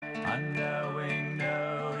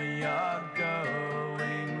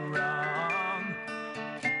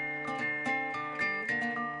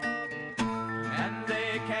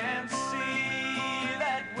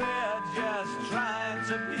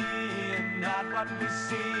about what we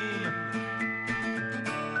see.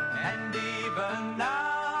 And even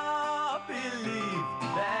I believe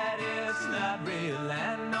that it's not real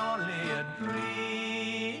and only a dream.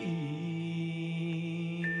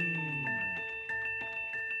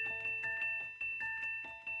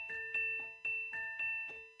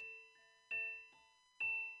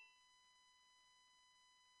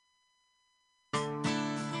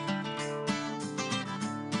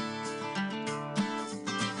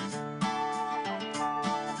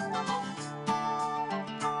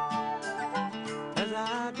 As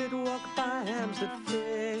I did walk by Hampstead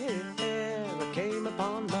Fair, I came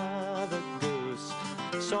upon Mother Goose.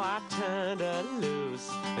 So I turned her loose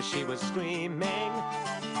as she was screaming.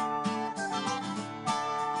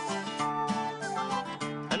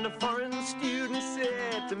 And the foreign student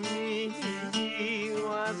said to me,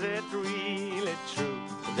 was it really true?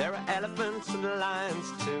 There are elephants and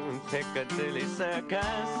lions too in Piccadilly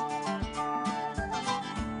Circus.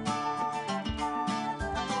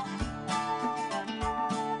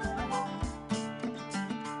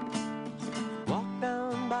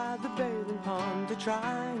 Bathing pond to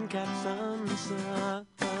try and catch some sun.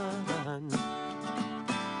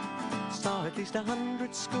 Saw at least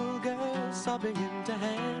 100 schoolgirls sobbing into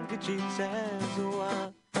handkerchiefs as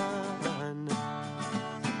one.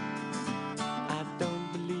 I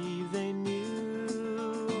don't believe they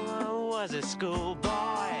knew I was a schoolboy.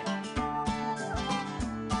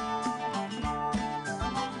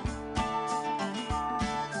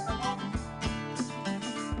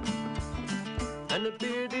 And the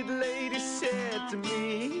bearded lady said to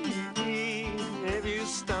me, if you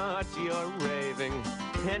start your raving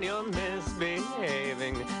and you're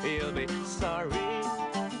misbehaving, you'll be sorry.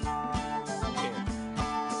 Yeah.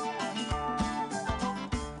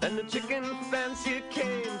 And the chicken fancier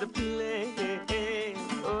came to play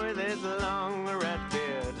with his long red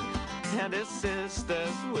beard, and his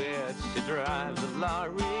sister's weird, she drives a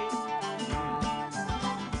lorry.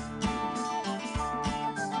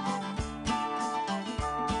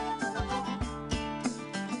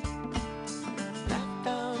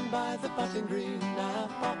 By the button green, I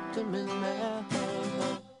popped them in their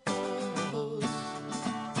hose.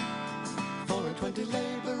 4 and 20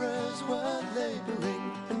 labourers were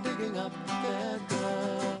labouring and digging up their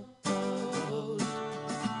gold.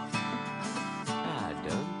 I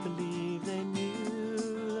don't believe they knew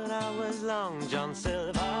that I was Long John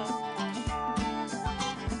Silver.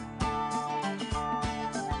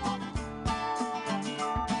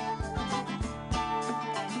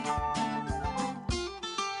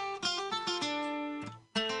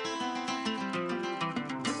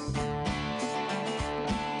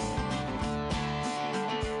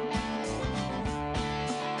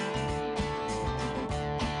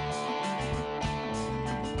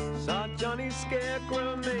 Johnny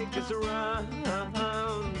Scarecrow make his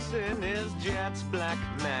rounds in his Jet's black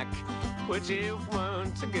Mac, which he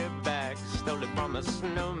won't give back, stole it from a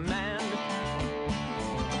snowman.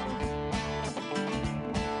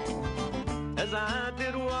 As I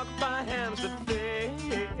did walk by Hampstead Fair,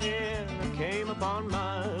 I came upon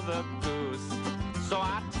Mother Goose. So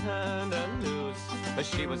I turned her loose as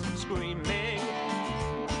she was screaming.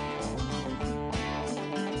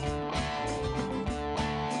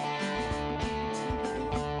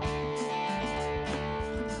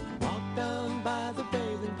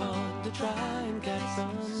 Try and catch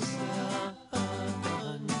some sun.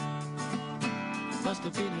 Must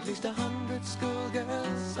have been at least 100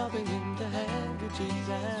 schoolgirls sobbing into handkerchiefs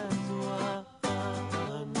as one.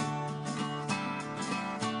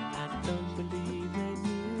 I don't believe they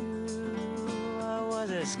knew I was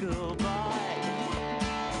a schoolboy.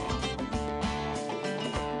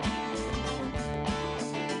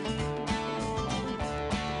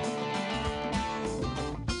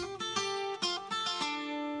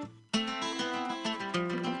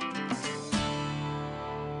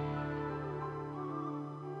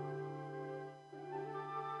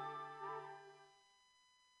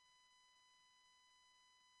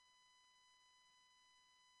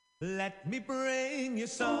 Let me bring you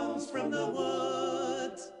songs from the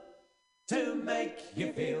woods to make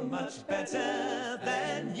you feel much better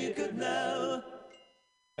than you could know.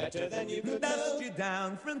 Better than you could know. Dust you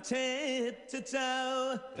down from tip to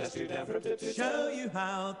toe. Dust you down from tip to toe. Show you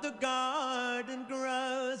how the garden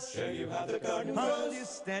grows. Show you how the garden grows. Hold you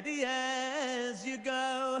steady as you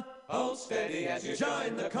go. Hold steady as you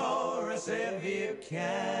join the chorus if you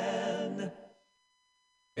can.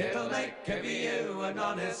 It'll make of you an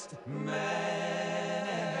honest man.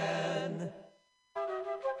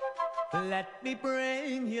 Let me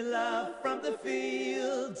bring you love from the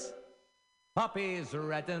fields Poppies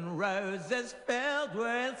red and roses filled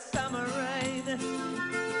with summer rain to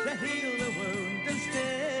heal the wound and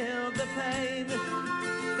still the pain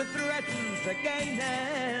that threatens again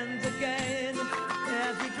and again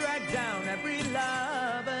as we drag down every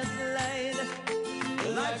lover's lane.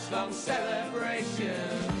 Life's-long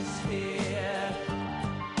celebrations here,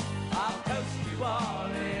 I'll toast you all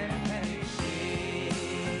in penny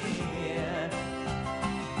cheer.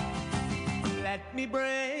 Let me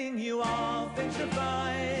bring you all things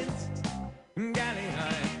refined, galley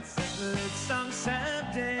heights, lute-song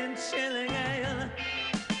served in chilling ale.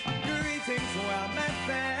 Greetings, well, my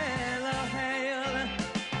fellow, hail.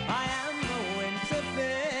 I am the wind to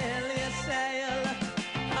fill your sail.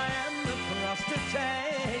 I am the frost to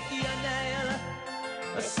take your nail.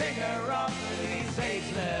 A singer of these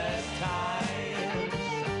ageless times,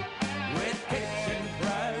 with kitchen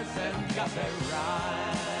prose and gutter rhymes.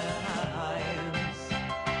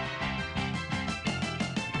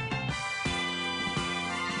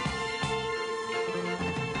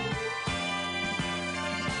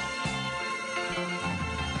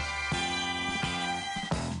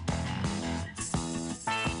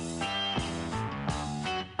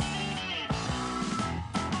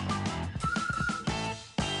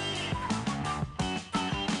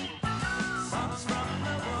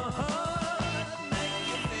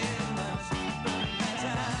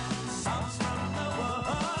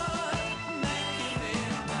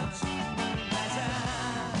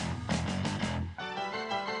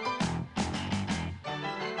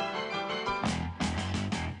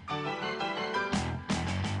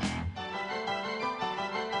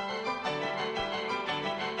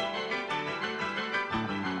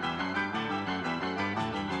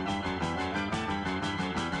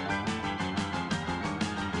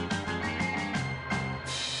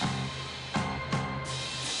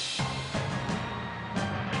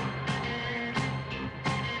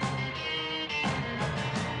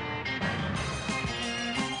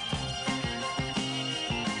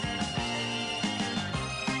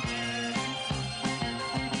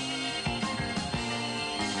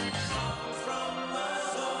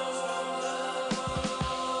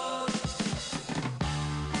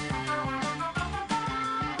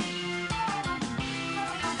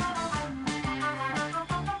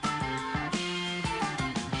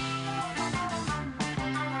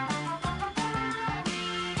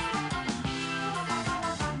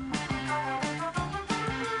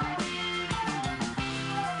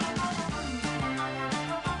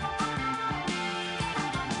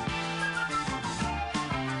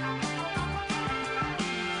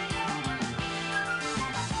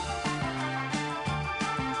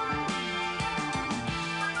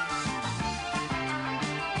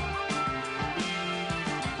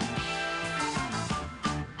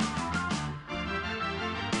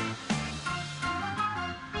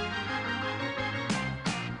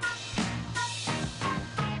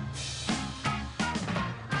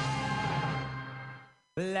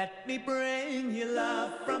 Let me bring you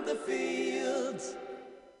love from the fields,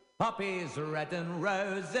 poppies red and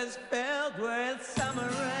roses filled with summer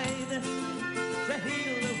rain to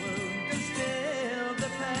heal the wound and still the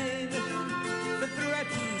pain that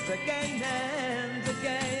threatens again and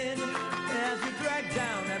again as we drag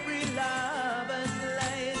down every lover's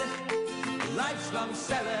lane. Life's-long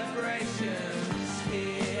celebrations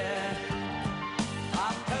here,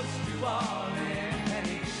 I'll toast you all in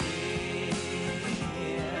penny cheer.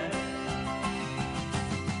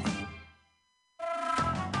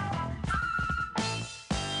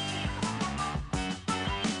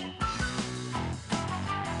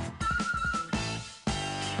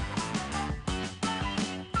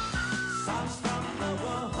 Songs from the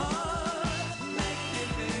wood make you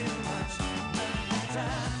feel much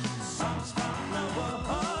better. Songs from the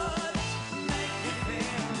wood make you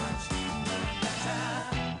feel much better.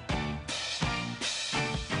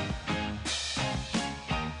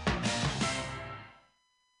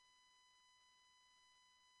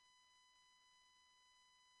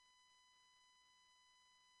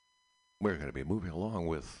 We're going to be moving along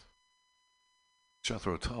with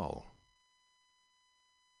Jethro Tull.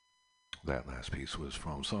 That last piece was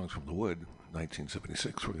from Songs from the Wood,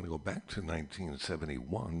 1976. We're going to go back to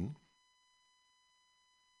 1971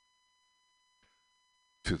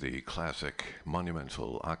 to the classic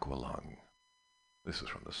monumental Aqualung. This is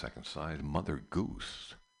from the second side, Mother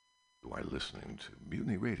Goose. You are listening to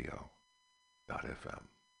MutinyRadio.fm.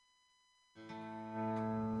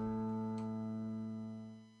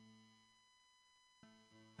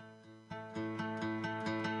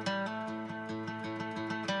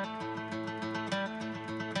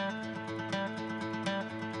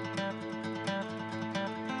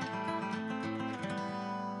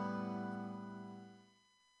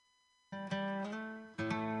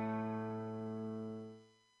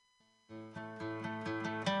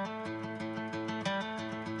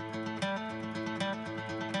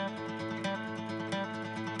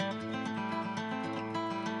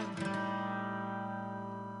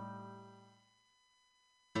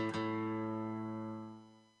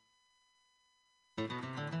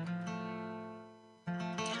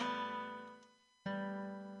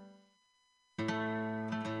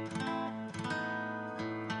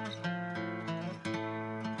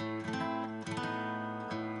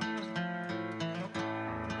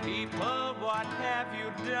 People, what have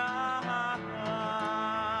you done?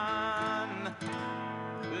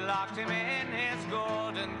 Locked him in his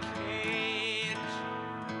golden cage.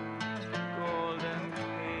 Golden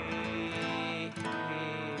cage.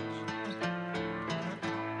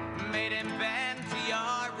 Made him bend to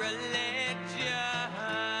your religion.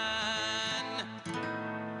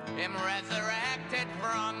 Him resurrected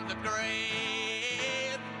from the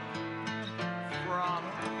grave. From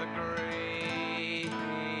the grave.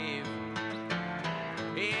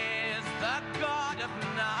 He is the God of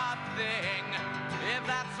nothing, if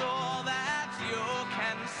that's all that you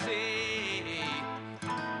can see.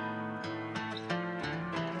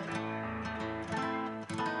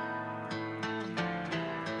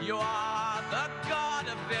 You are the God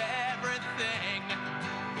of everything.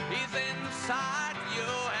 He's inside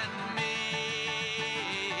you and me.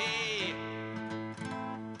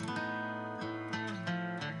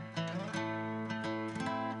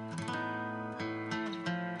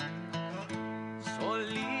 So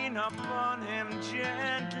lean upon him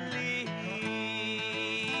gently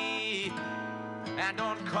and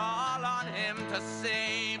don't call on him to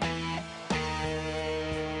save.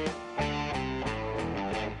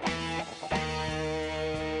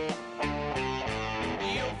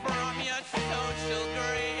 You from your social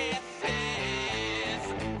graces,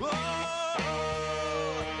 oh,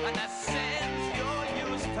 and the sins you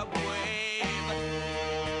used to wave.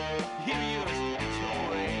 You used to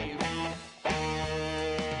wave.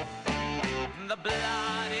 The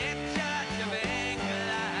bloody Church of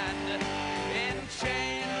England in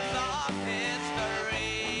chains of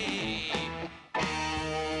history.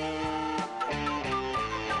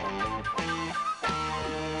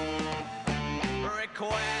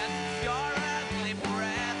 Requests your earthly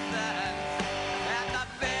presence at the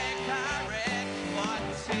vicarage for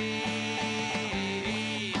tea.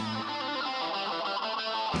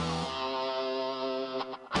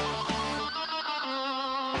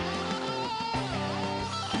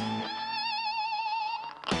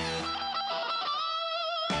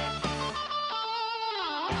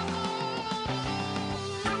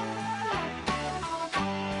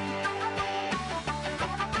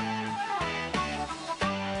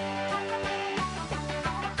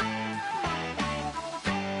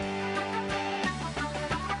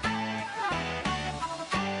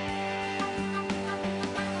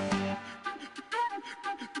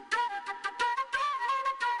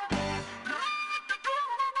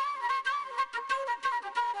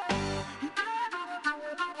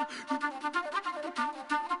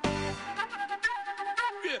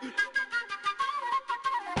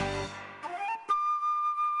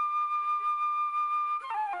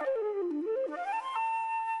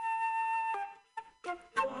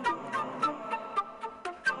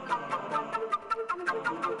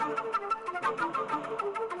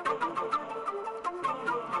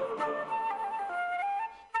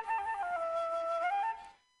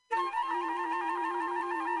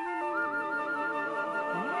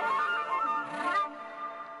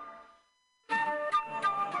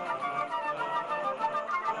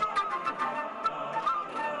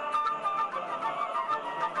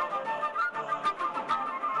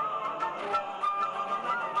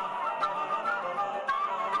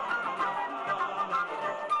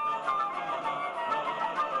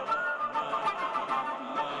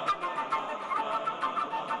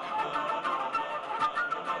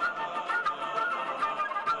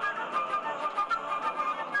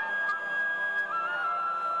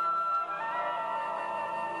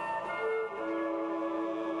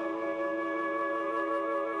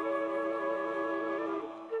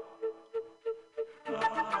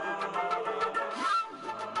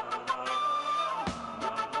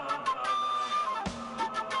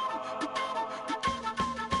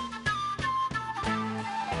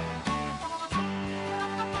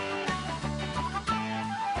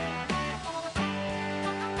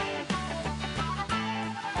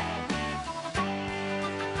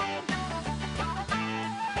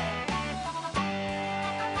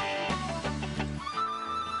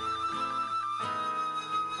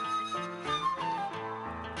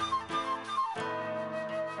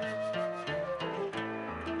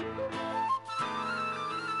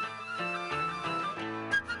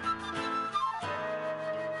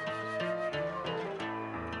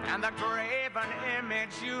 And the graven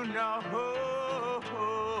image, you know,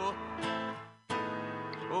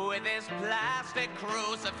 with his plastic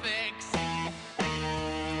crucifix,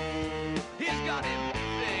 he's got him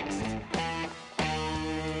fixed.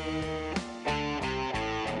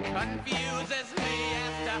 Confuses me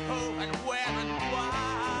as to who and where and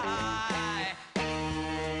why,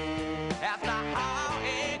 as to how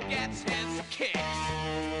he gets his kicks.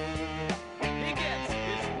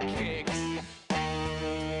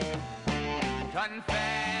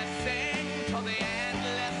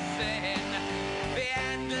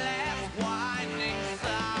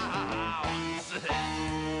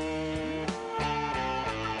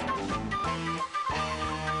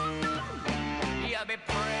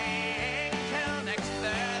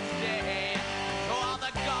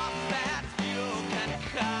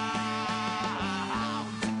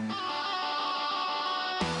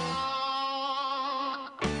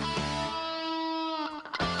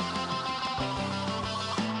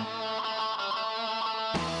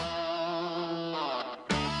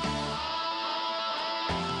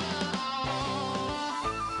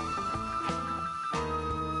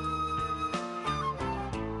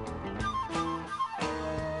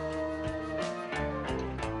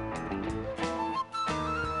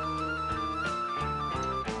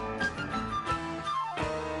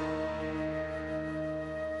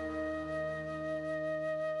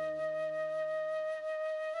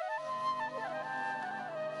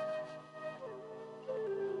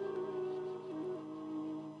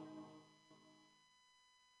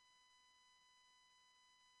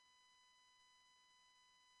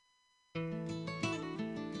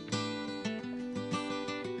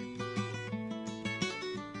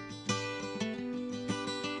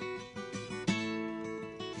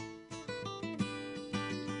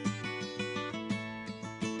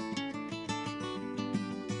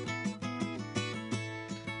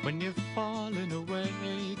 when you're falling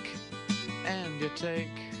awake and you take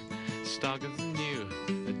stock of the new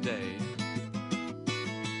day,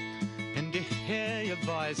 and you hear your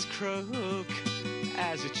voice croak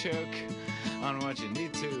as you choke on what you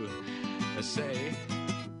need to say.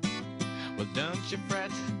 Well, don't you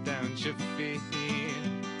fret, don't you fear,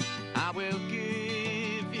 I will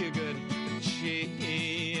give you good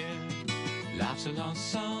cheer. Life's a long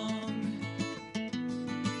song,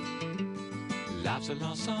 life's a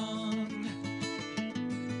long song,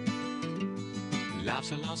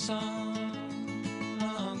 life's a long song.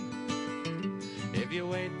 If you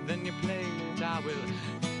wait, then you play it, I will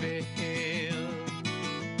feel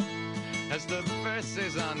as the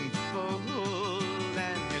verses unfold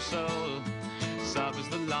and your soul suffers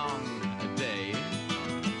the long day,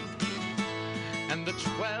 and the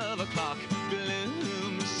 12 o'clock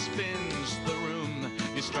gloom spins the room.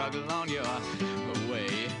 You struggle on your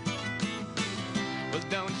way. Well,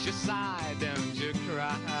 don't you sigh, don't you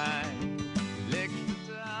cry, lick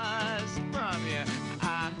the dust from your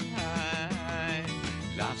eye.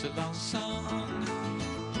 Life's a long song,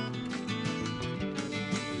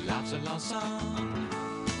 life's a long song,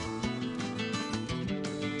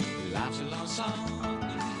 life's a long song.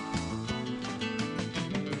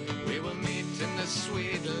 We will meet in the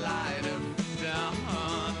sweet light of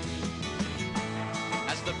dawn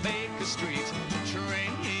as the Baker Street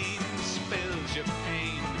train spills your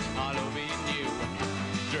pain all over your new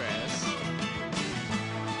dress,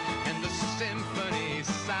 and the symphony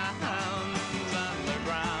sounds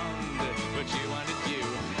underground, but you wanted you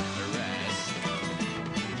rest.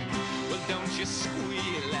 Well, don't you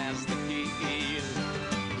squeal as the heel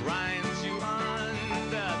grinds you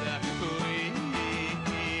under the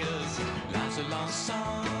wheels. Life's a long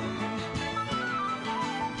song,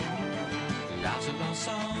 life's a long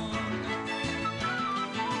song,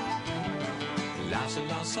 life's a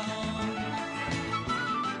long song,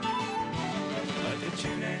 but the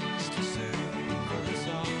tune ends too soon for us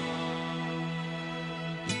all.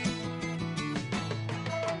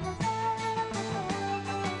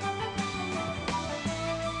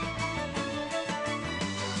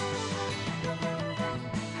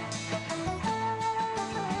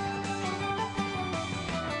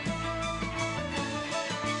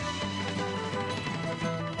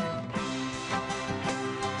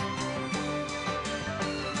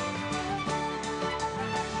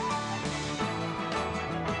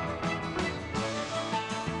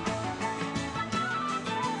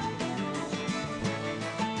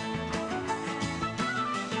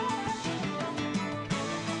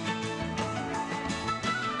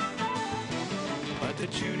 The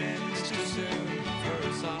tune ends too soon for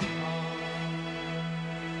us all.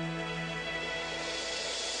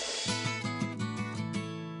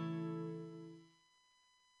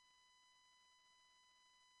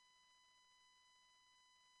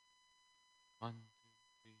 One,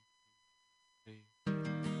 two, three.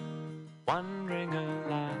 Wondering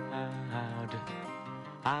aloud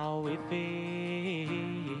how we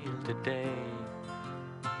feel today.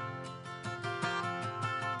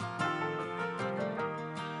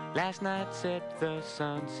 Last night set the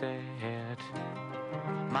sunset,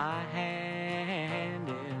 my hand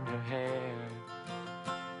in her hair.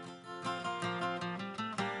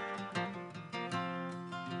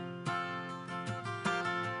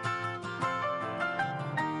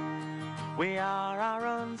 We are our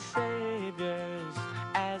own saviors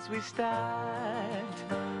as we start,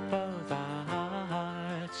 both our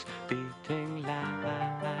hearts beating life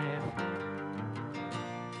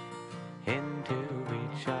into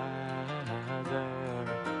each other,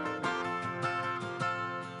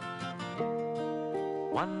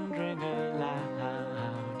 wondering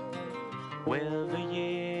aloud, will the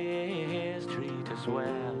years treat us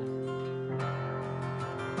well?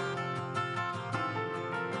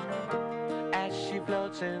 As she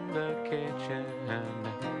floats in the kitchen,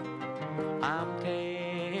 I'm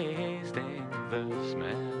tasting the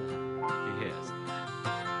smell, yes.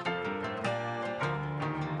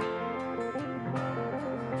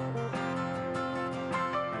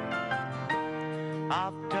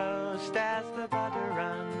 Of toast as the butter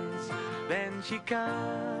runs, then she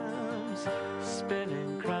comes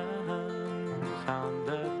spilling crumbs on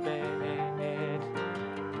the bed,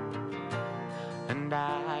 and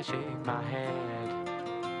I shake my head.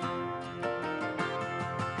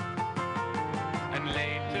 And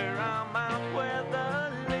later I'm out where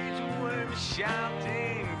the lazy worm is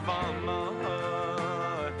shouting for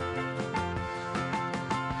more,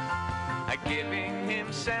 giving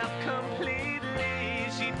himself completely,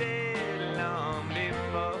 she did long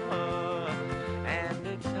before. And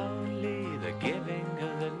it's only the giving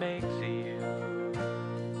that makes you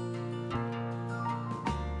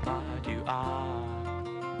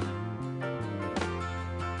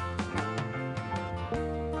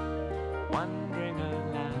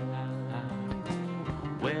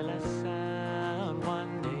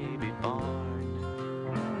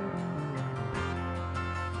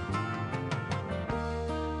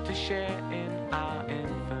in our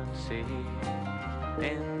infancy,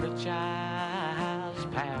 in the child's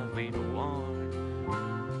path we'd worn.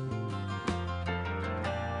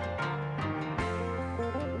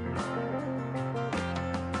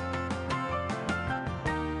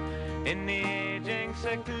 In the aging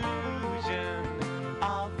seclusion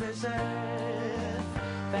of this earth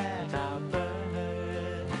that our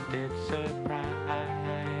birth did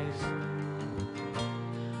surprise,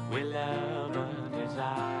 we love and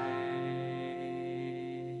desire.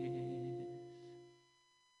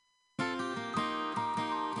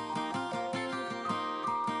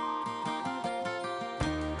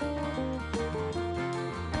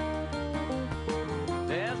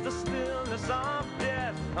 Of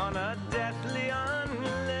death on a deathly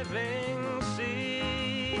unliving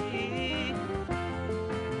sea,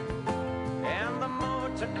 and the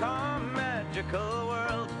motor car magical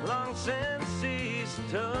world long since ceased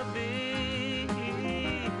to be.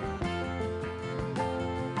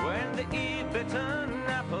 When the e-bitten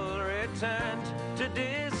apple returned to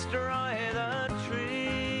destroy the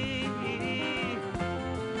tree,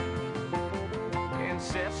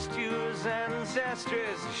 incestuous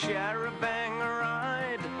ancestors share a bang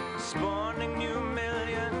ride, spawning new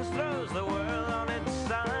millions, throws the world on its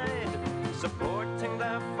side, supporting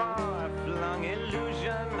their far-flung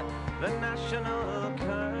illusion, the national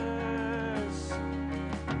curse.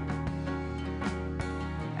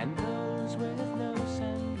 And those with no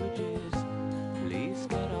sandwiches, please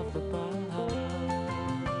get off the bus.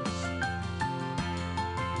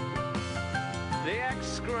 The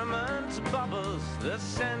excrement bubbles, the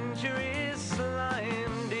centuries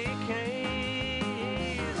slime decays,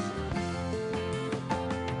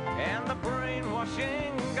 and the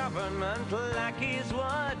brainwashing government lackeys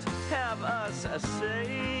would have us say.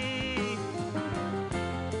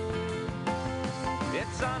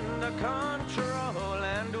 It's under control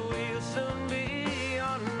and we'll soon be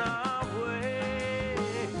on our way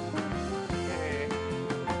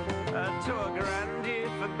to a grandee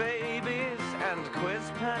for babies and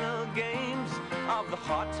quiz panel games of the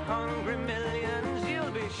hot, hungry millions.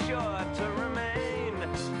 You'll be sure to remain.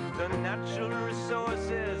 The natural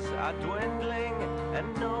resources are dwindling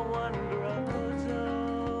and no one grows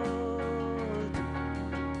old.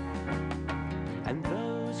 And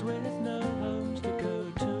those with no homes to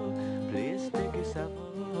go to, please dig yourself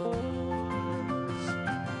holes.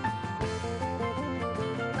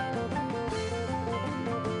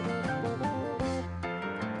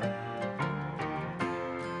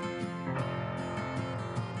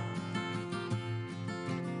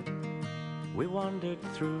 We wandered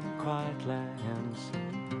through quiet lands,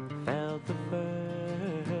 felt the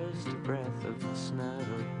first breath of the snow,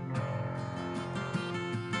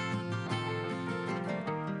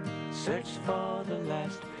 searched for the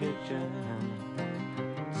last pigeon,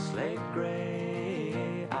 slate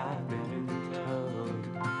gray, I've been told.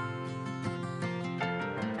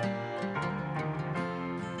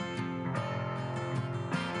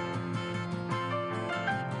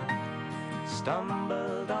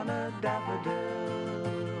 Stumbled on a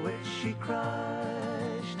daffodil which she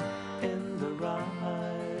crushed in the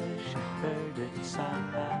rush, heard it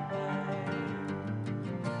sigh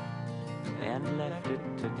and left it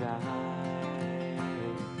to die.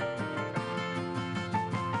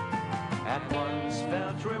 At once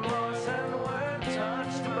felt remorse and were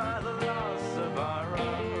touched by the loss of our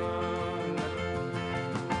own.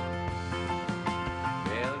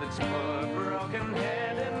 Held its poor broken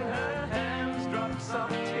head in her hands, dropped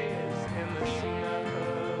soft tears in the snow.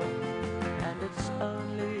 And it's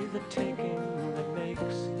only the taking that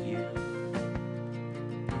makes you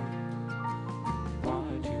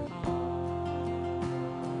what you are.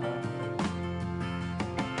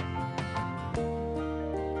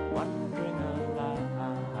 Wondering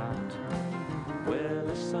aloud, will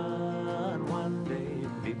the sun one day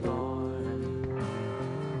be born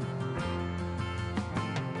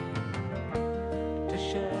to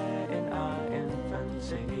share in our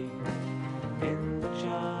infancy, in the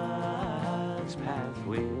child's path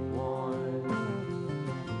we've worn?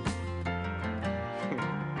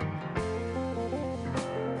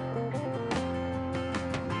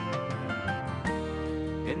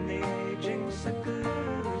 In the aging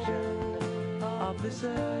seclusion of this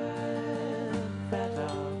earth that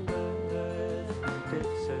our birth did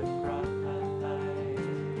surprise,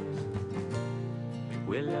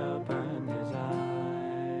 will open his eyes.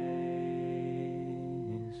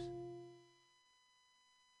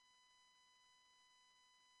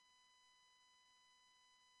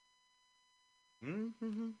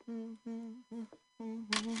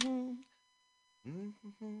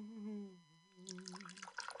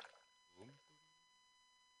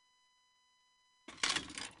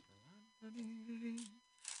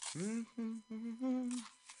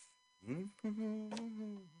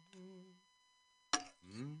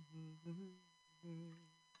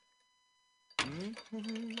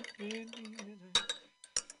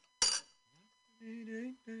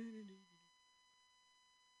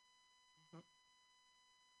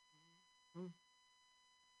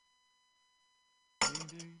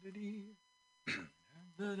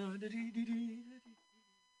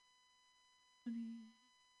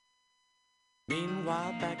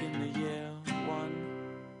 Meanwhile, back in the year one,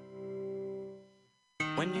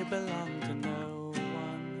 when you belonged to no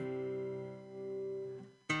one,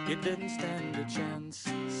 you didn't stand a chance,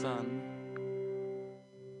 son,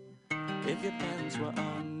 if your pants were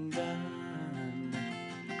undone.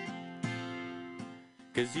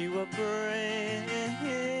 'Cause you were bred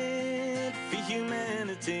for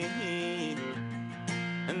humanity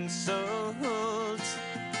and sold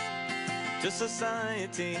to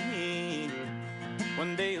society.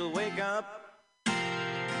 One day you'll wake up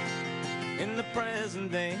in the present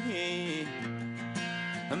day,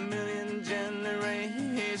 a million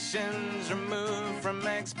generations removed from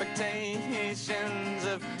expectations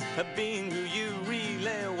of being who you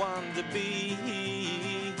really want to be.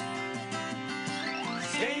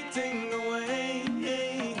 Skating away,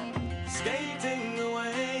 skating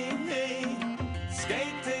away,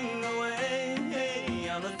 skating away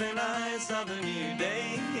on the thin ice of a new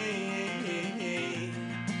day.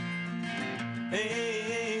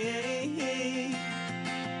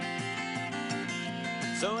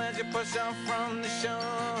 So as you push off from the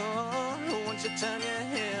shore, won't you turn your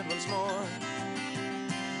head once more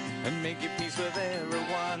and make your peace with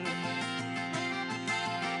everyone?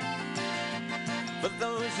 For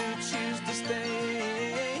those who choose to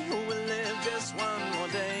stay, who will live just one more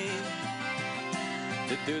day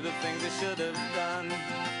to do the things they should have done.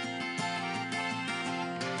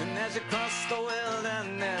 And as you cross the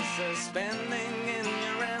wilderness, spending in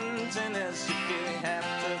your emptiness, you feel you have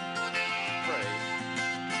to pray,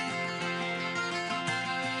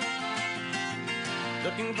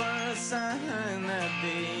 looking for a sign that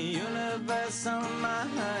the universe on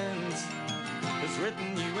mind has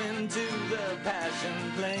written you into the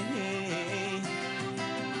passion play.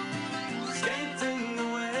 Skating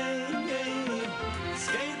away,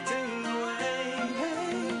 skating away,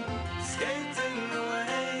 skating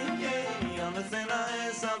away on the thin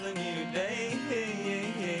ice of a new day.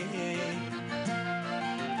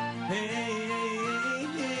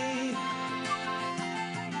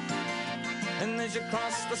 And as you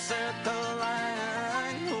cross the circle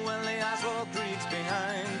line, well, the asphalt creaks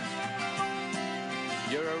behind.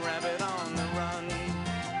 You're a rabbit on the run,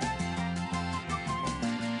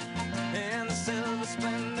 and the silver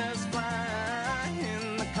splendors fly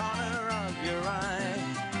in the corner of your eye,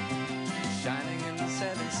 shining in the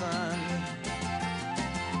setting sun.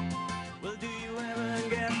 Well, do you ever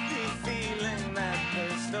get the feeling that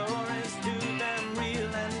the story's too damn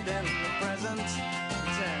real and in the present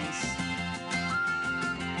tense?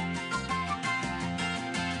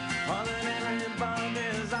 All that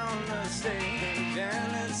everybody's on the stage,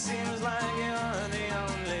 and it seems like you're the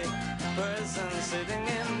only person sitting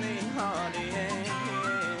in the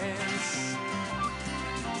audience.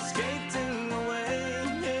 Skating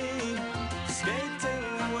away, skating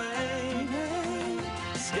away,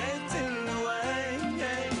 skating away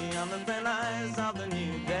on the thin ice of the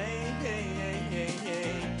new day.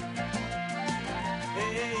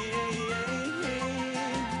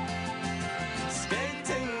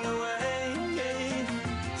 Skating away.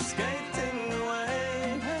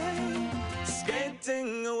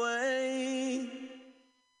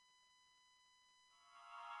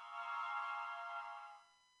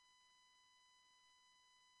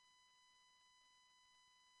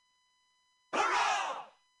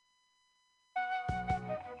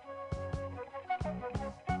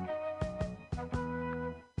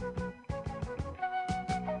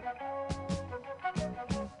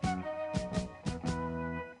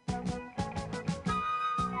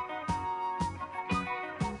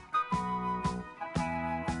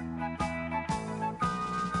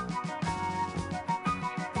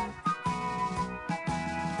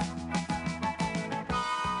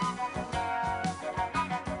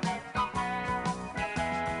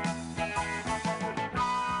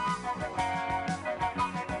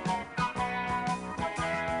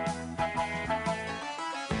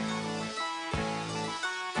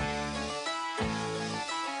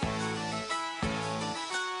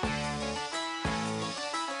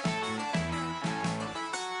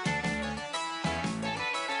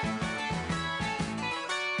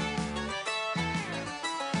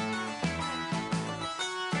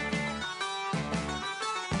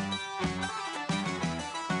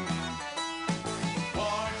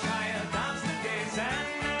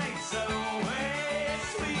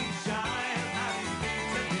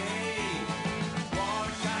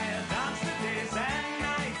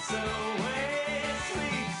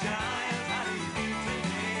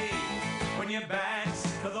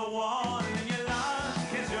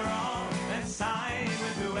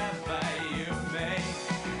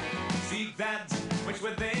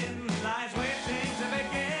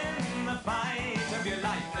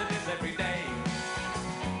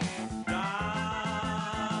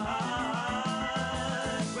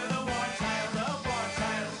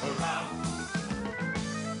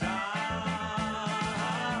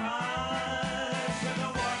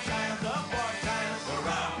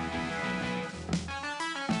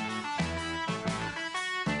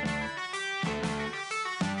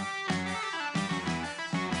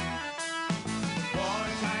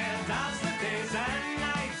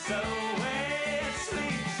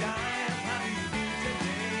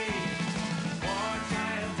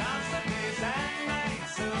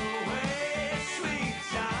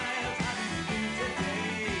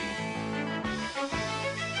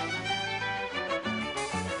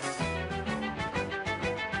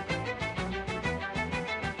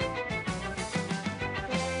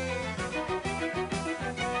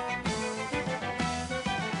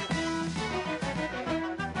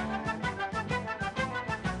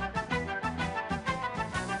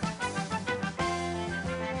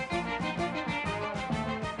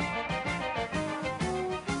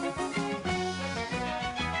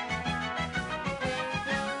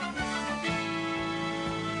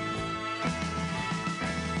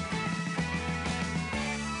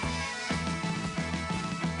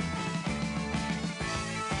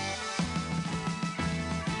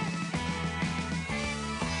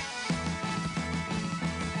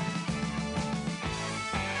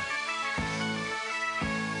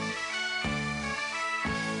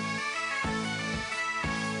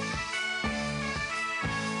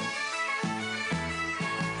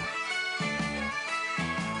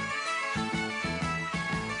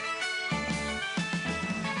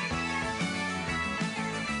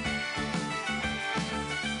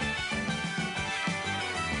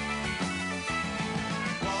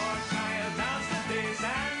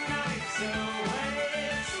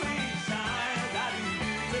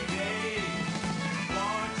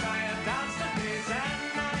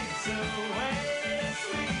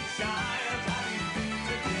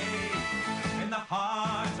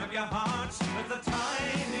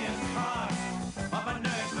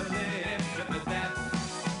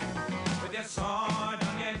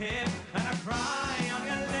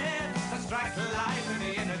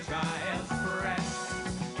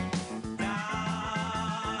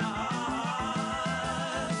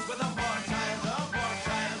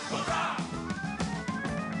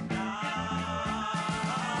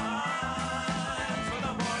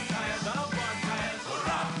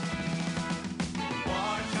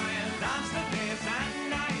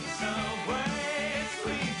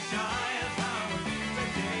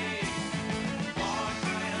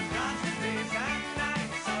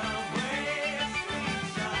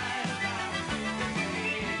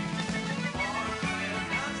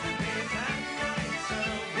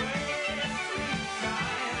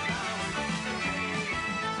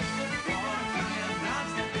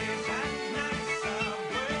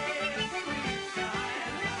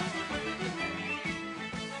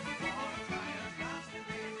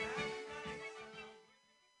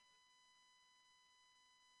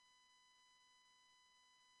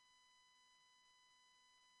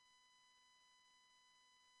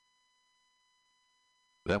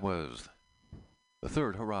 That was the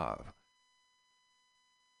third hurrah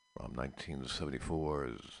from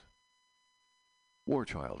 1974's War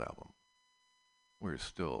Child album. We're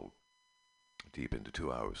still deep into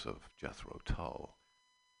 2 hours of Jethro Tull.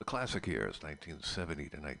 The classic years, 1970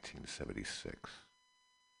 to 1976.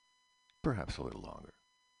 Perhaps a little longer.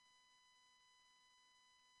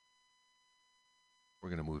 We're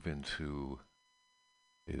going to move into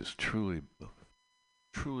his truly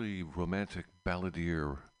romantic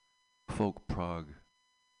balladeer folk prog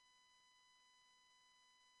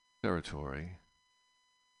territory.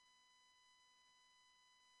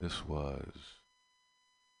 This was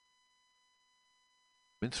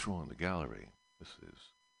Minstrel in the Gallery. This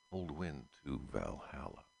is Cold Wind to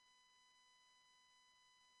Valhalla.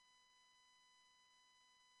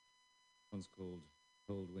 One's called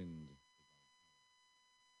Cold Wind.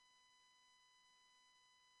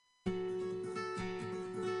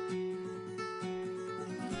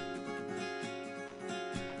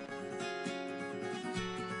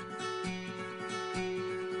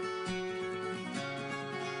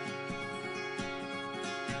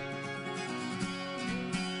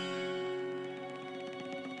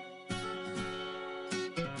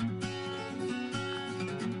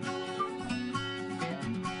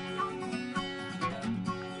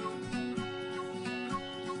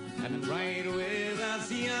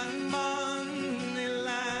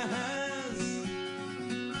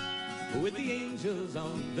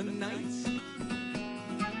 Of the night,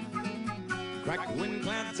 crack wind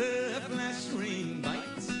clatter, flash rain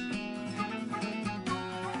bites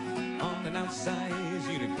on an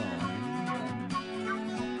outsized unicorn,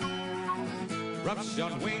 rough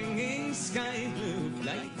shot winging sky blue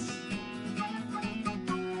flights.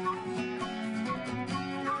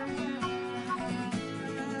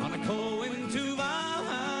 On a cold wind to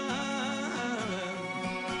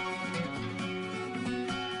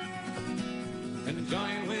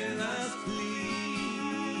join with us,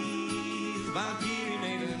 please. Valkyrie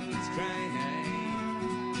maidens cry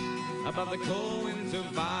above the cold winds of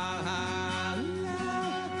Valhalla.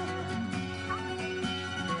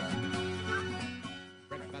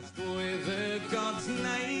 Breakfast with the gods'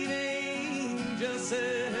 night angels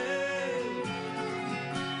serve,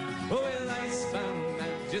 with ice-bound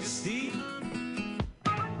majesty.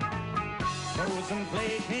 Frozen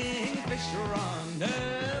flaking fish on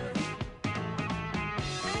earth,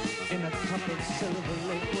 in a cup of silver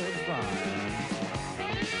liquid fire.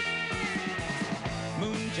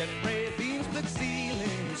 Moonjet ray beams split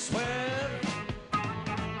ceiling swerve,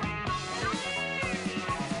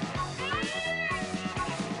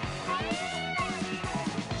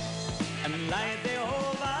 and light the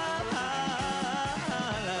whole Valhalla.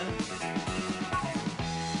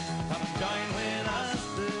 Come join with us,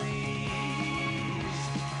 please.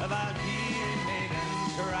 Valkyrie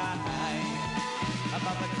maidens cry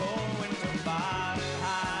above the cold winter Valhalla.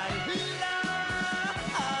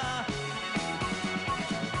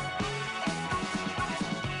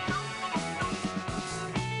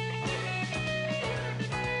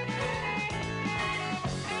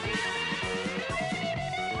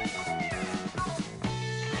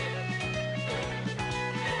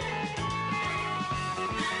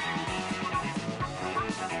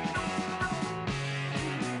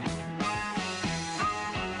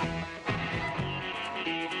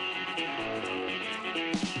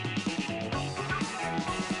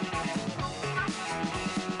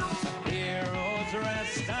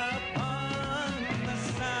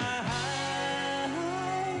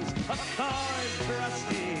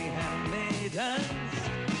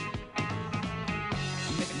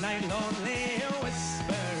 Midnight lonely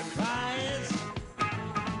whisper cries.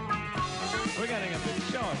 We're getting a bit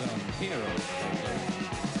short on heroes.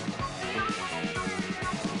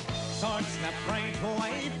 Sword snap bright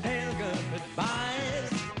white pale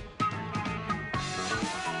goodbyes.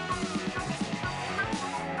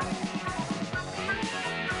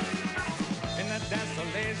 In the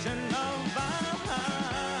desolation of Valhalla,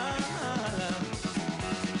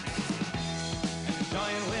 and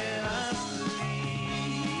join with us, please.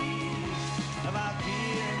 About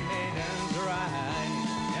being maidens ride,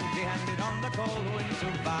 empty-handed on the cold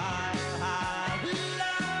winter Valhalla.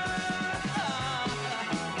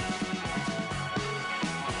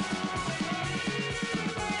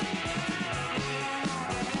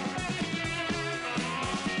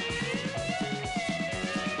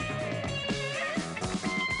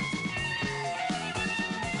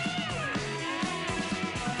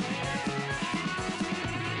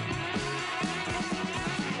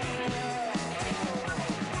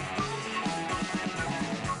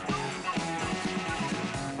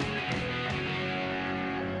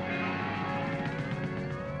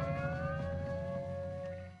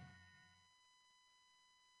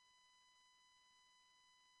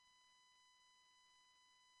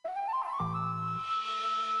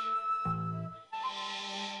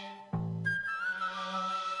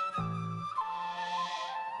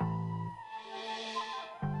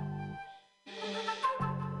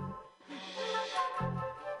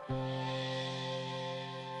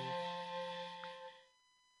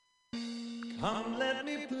 Come, let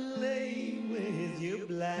me play with your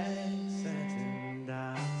black satin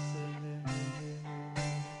dancing.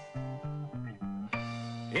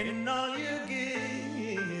 In all you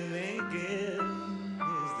give and give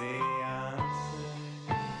is the answer.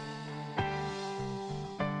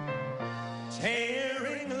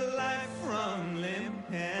 Tearing life from limb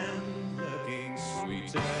and looking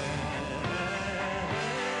sweeter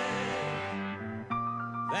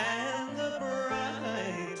than the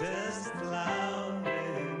brightest flower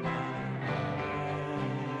in my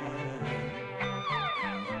garden.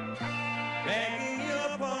 Begging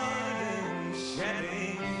your pardon,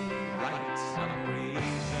 shedding right some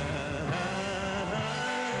reason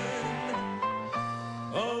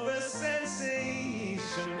over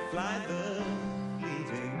sensation fly the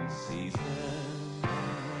fleeting seasons.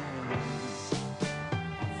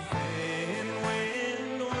 Thin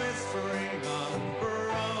wind whispering on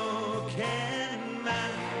broken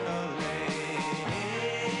mandolin,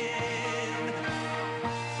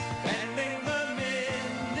 bending the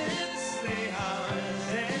minutes, the hours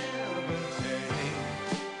ever turning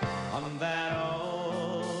on that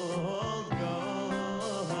old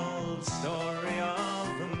gold story of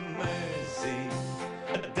mercy,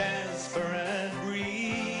 a desperate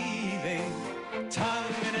breathing,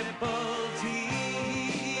 tongue nipple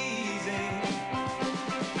teasing,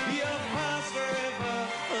 your past forever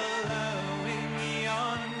following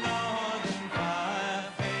your northern fire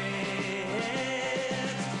fades.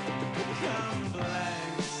 Come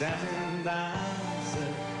black satin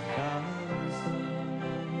dancer, come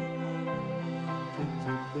starting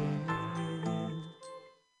to bend.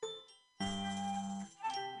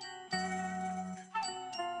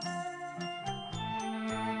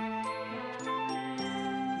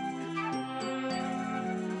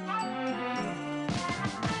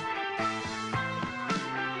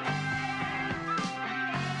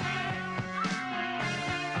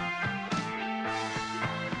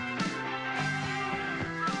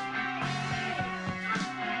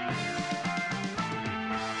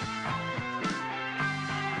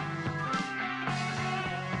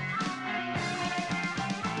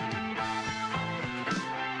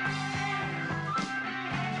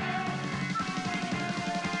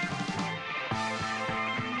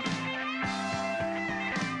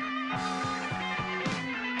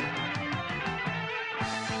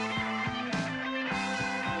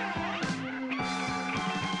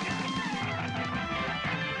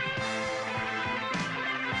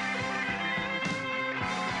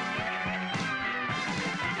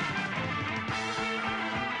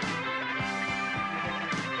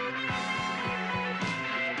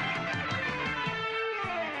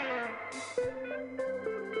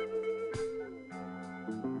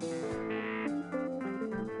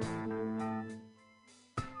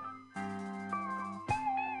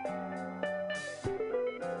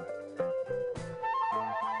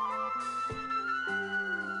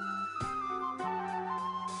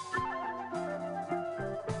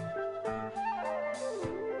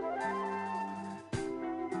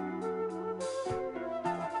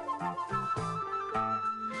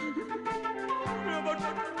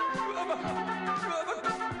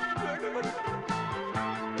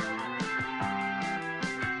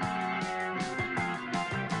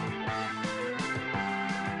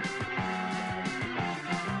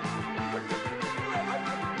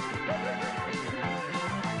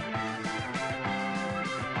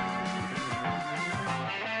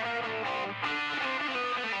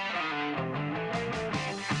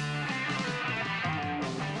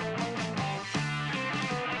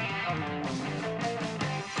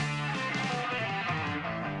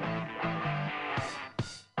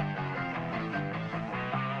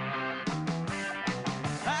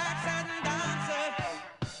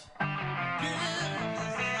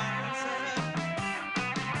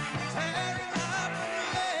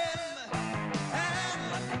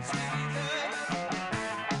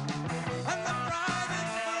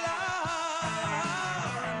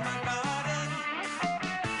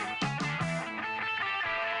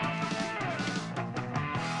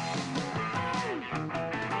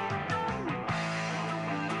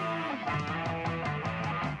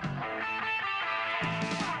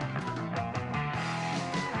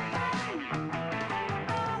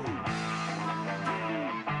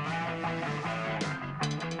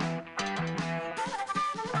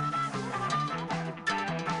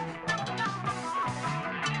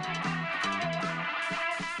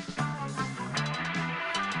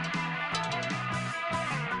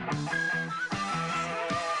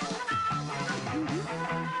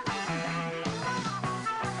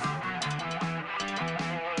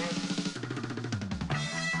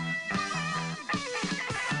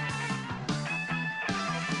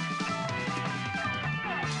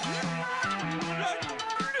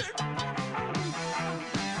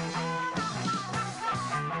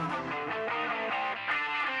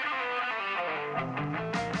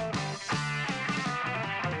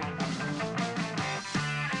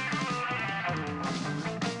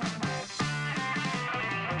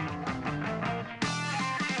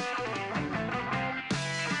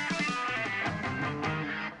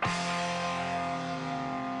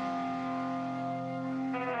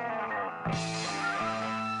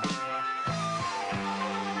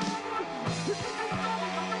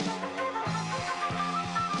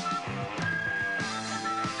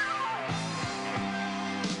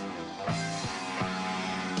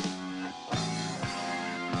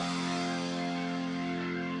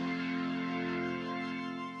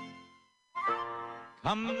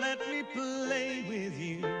 Come, let me play with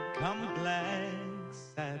you. Come, black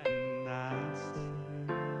satin, I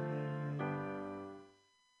say.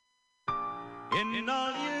 In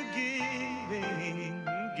all your giving,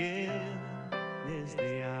 give is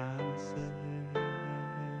the answer.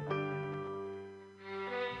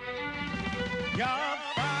 Your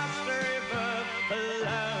fast river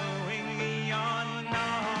flowing, your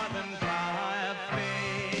northern fire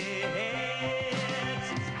fades.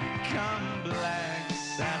 Come, black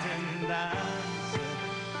satin dancer,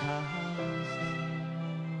 come softly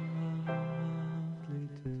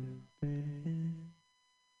to bed.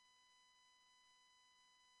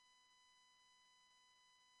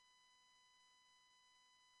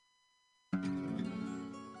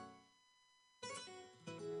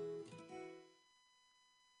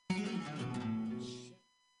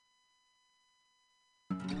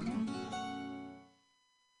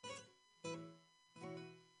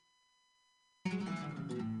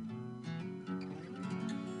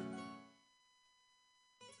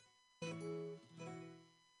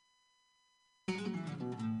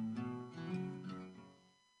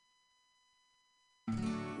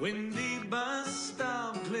 Windy bus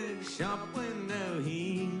stop, click shop window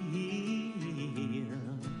here.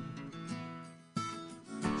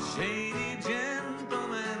 Shady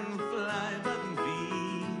gentleman, fly button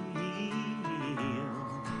feel.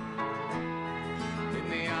 In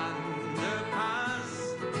the underpass,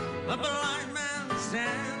 a blind man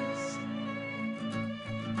stands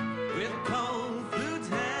with cold flute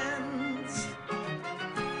hands.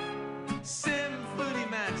 Symphony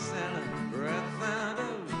max and a breath out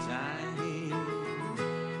of time.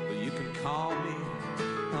 But you can call me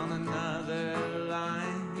on another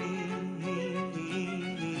line.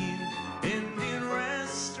 Indian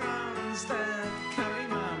restaurants that carry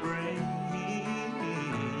my brain.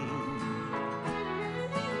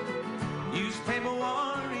 Newspaper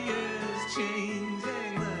warriors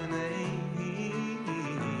changing the names.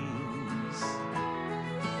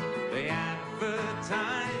 They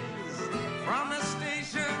advertise from the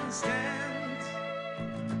station stand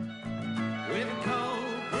with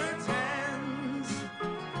cold pretends.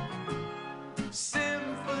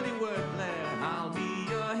 Symphony wordplay, I'll be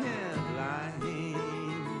your headline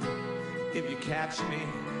if you catch me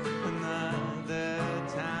another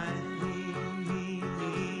time.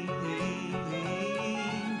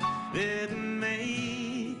 Didn't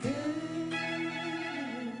make it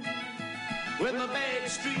with my Baker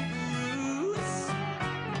Street roots.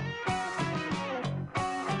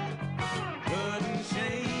 Couldn't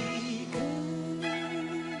shake it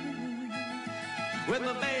with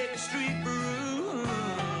my Baker Street blues.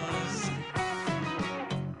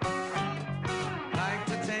 Like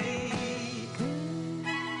to take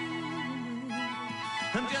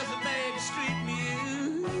I'm just a Baker Street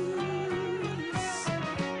muse.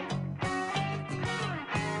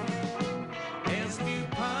 It's new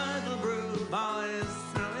puddle brew, boys,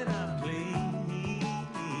 throw it up, please.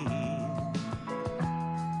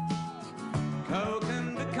 Coke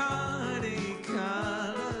and Bacardi,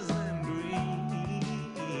 colors and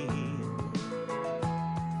green.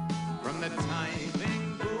 From the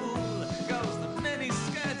typing pool goes the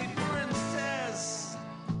mini-skirted princess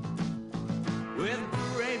with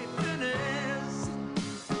great finesse.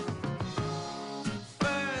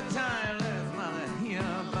 Fertile earth, mother, your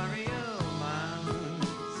burial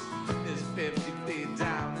mounds is 50 feet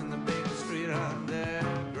down in the Baker Street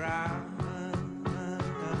underground.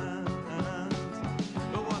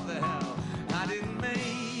 But what the hell, I didn't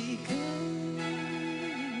make it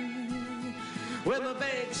with my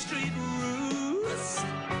Baker Street roots.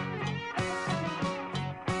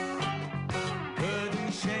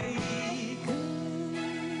 Couldn't shake it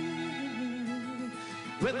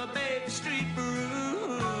with my Baker Street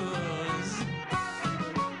brews.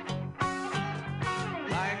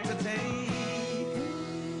 Like to take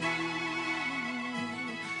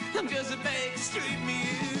I'm just a Baker Street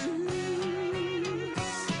muse.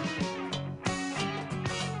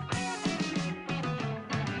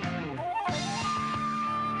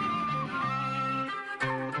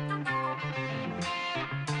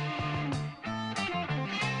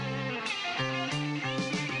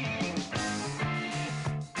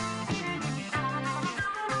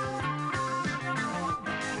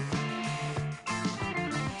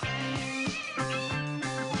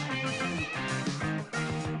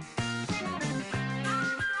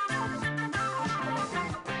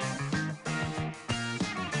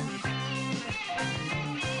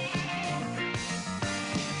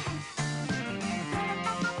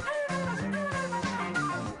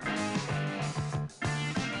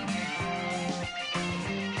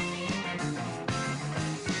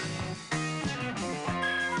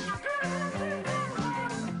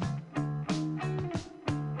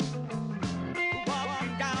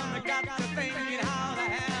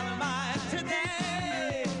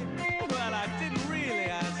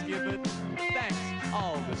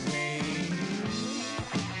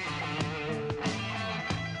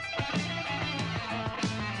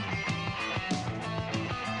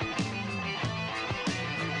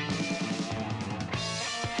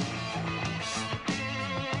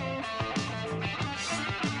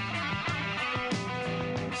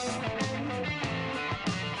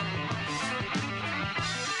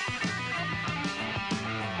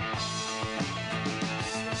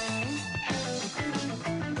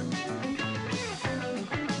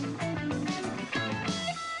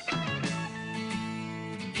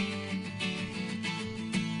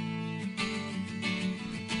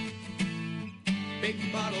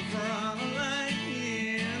 big bottle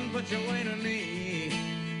Fraulein, put your weight on me,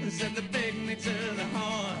 said the picnic to the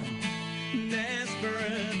heart,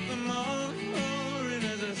 desperate for more, and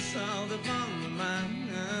as assault upon the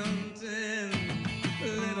mountain,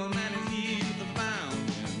 little man is youth the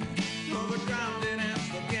fountain, overcrowded and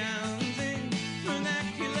still counting, that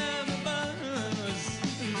killer buzz,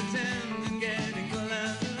 pretending getting close,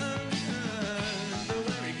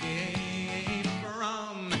 where he came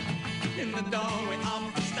from, in the doorway of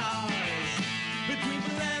the stars, between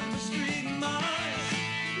the land and the street and Mars,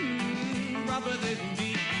 proper than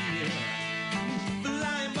deep,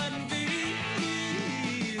 flying button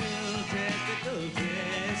deal, testicle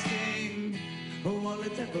testing,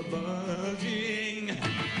 wallet temper bulging,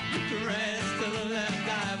 dress to the left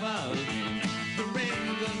divulging, the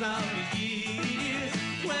wrinkles of his years,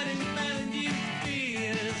 wedding melodies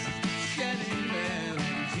fears, shedding them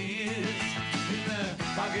tears, in the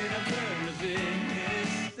pocket of her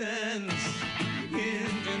resistance,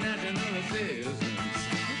 international assistance,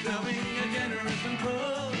 loving a generous and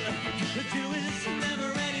cold, the Jew is never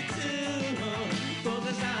ready to pull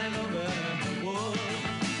the sign over the wall,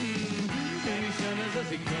 and he shudders as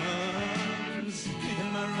he comes, and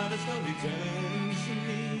my rudder slowly turns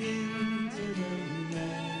me into the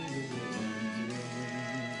man.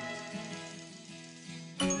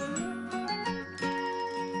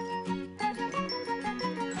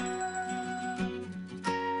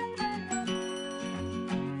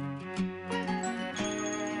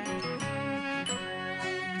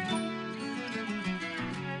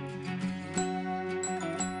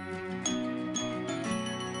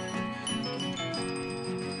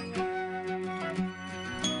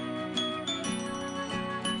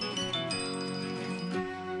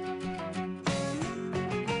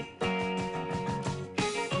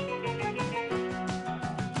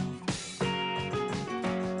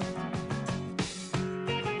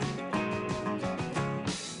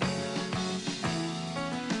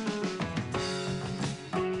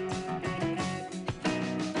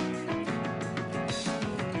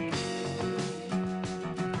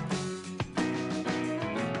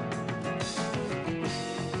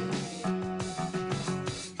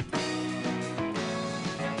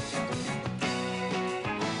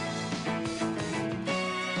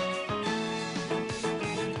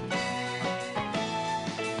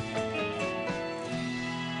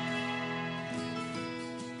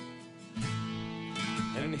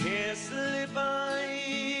 And here's silly boy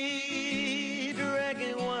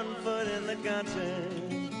dragging one foot in the gutter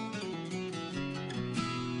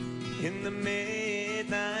in the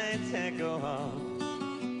midnight taco hall,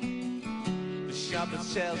 the shop that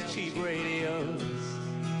sells cheap radios.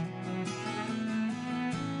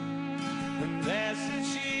 And there's a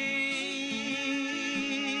cheap,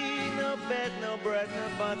 no bed, no bread, no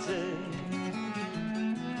butter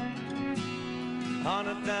on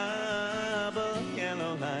a double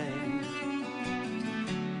yellow line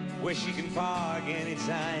where she can park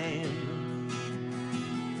anytime.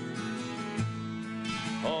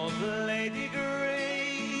 Oh, the Lady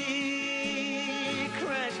Grey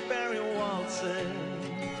Crashberry waltzer,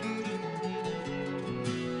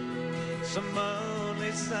 some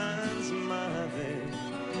only son's mother,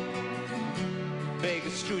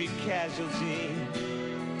 Baker Street casualty.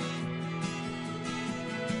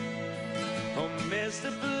 Oh,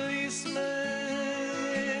 Mr. Policeman,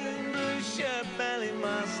 blue shirt, belly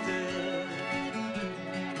mustard,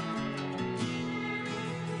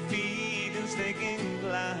 feet and stinking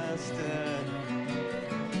plaster,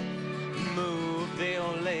 move the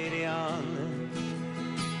old lady on.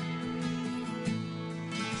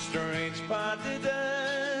 Strange part that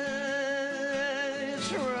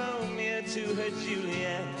does Romeo to her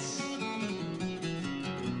Juliet,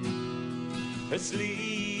 her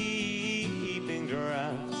sleeping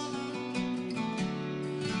draughts,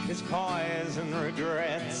 his poison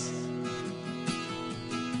regrets.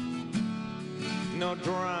 No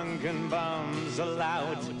drunken bums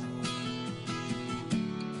allowed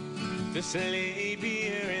to sleep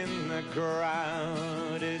here in the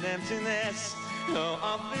crowded emptiness. No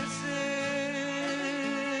officer,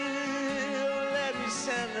 let me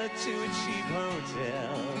send her to a cheap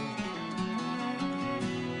hotel.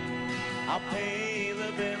 I'll pay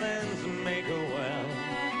the bill and make her well.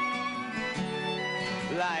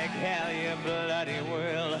 Like hell, you bloody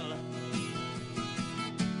will.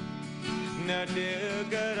 No do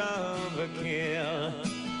good overkill.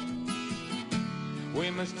 We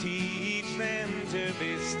must teach them to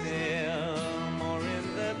be still, more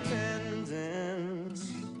independent.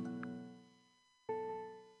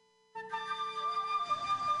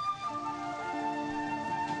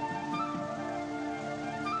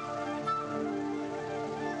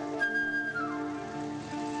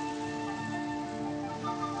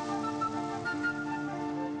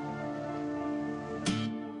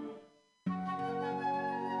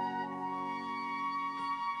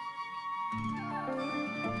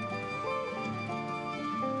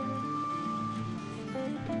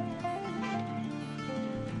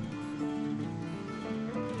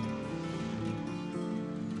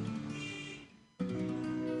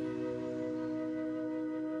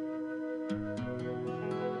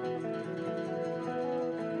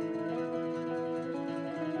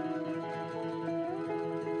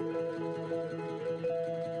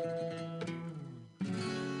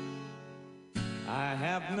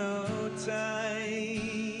 have no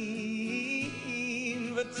time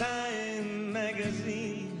for Time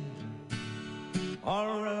magazine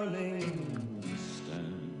or Rolling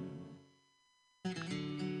Stone.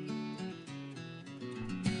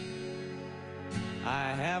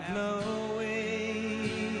 I have no wish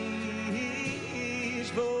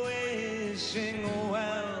for wishing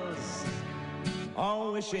wells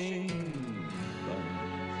or wishing wells.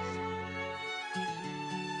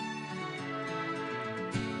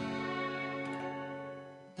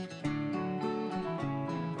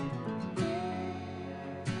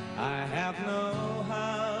 I have no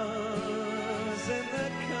house in the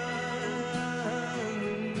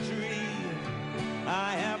country.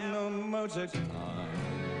 I have no motor car.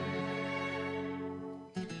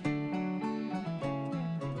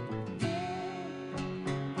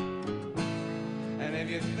 And if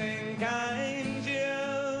you think I'm joking,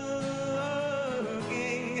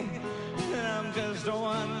 I'm just a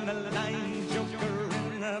one-line joker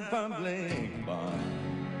in a public bar.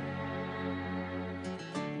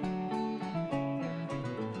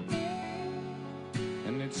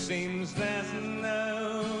 It seems there's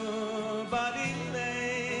nobody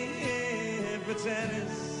there for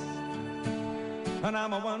tennis, and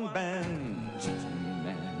I'm a one-man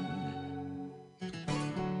man.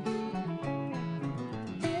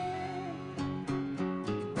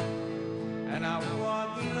 And I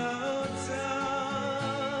want no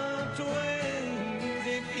top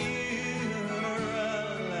 20 funeral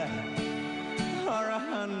or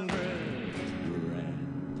 100 grand.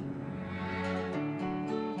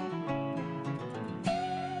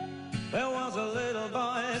 There was a little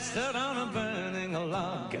boy stood on a burning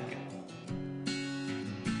log,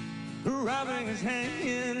 rubbing his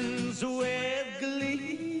hands with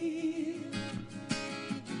glee.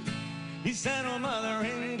 He said, "Oh, Mother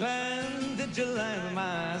England, did you like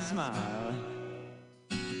my smile?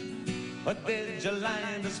 Or did you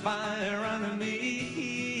light this fire under me?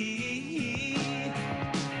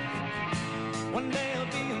 One day I'll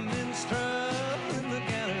be a minstrel in the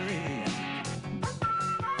gallery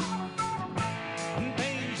and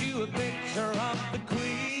paint you a picture of the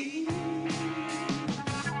Queen.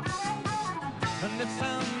 And if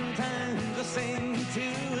sometimes I sing to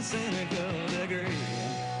a cynical degree,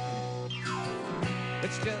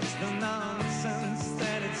 it's just the nonsense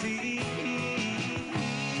that it seems.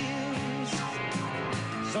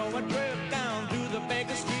 So I drove down through the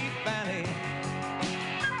Baker Street Valley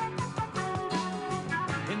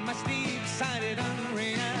in my steep-sided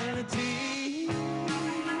unreality.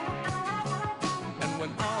 And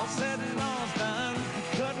when all said and all's done, I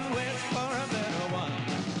couldn't wish for a better one.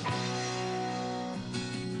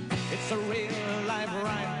 It's a real life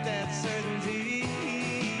right, that certainty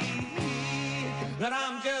that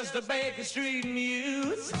I'm just a Baker Street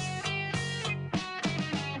muse,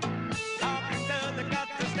 talking to the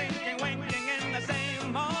gutters, thinking, winking in the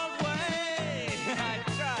same old way. I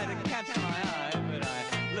try to catch my eye, but I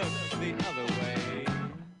look the other way.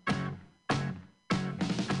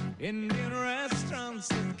 Indian restaurants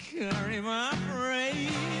that carry my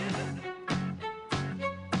parade,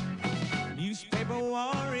 newspaper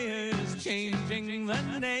warriors changing the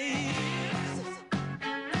names.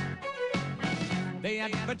 They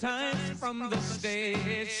advertise from the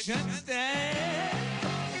station stand,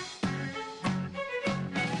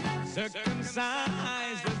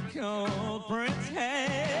 circumcised with cold print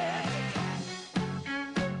hair.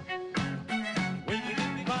 When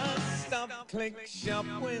the bus stop clicks shop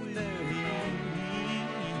window here,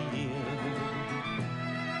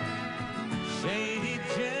 shady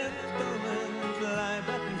gentlemen fly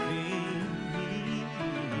button field.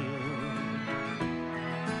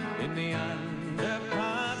 In the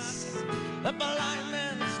underpass, the blind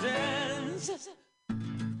man stands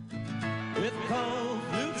with cold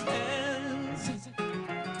flute hands,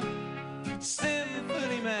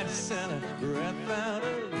 symphony match and a breath out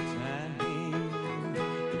of time.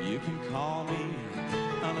 You can call me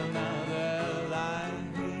on another line.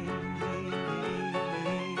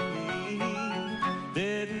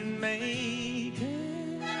 Didn't make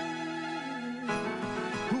it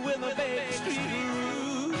with a Baker Street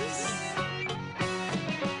ruse.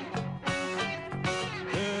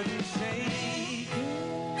 Couldn't shake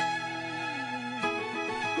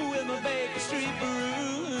it with a Baker Street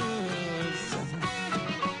blues.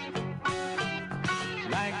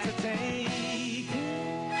 Like to take it,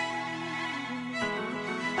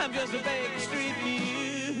 I'm just a Baker Street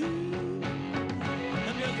muse.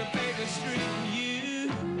 I'm just a Baker Street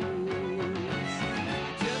muse.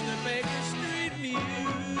 Just a Baker Street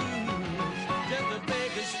muse. Just a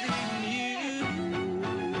Baker Street muse.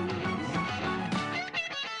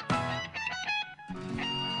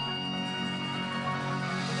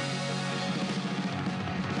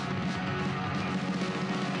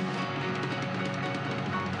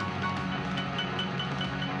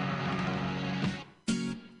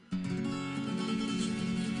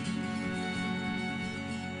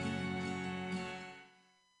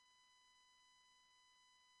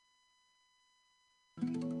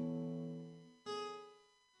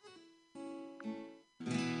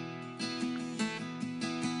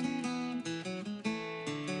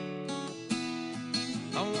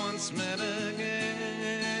 once met a girl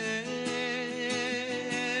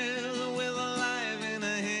with a life in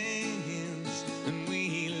her hands, and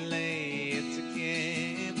we lay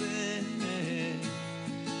together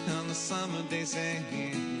on the summer day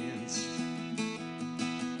sands.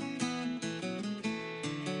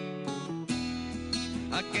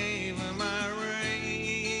 I gave her my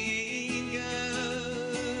raincoat,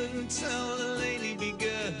 told the lady be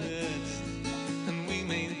good, and we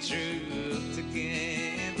made it true together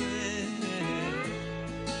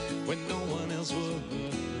when no one else would.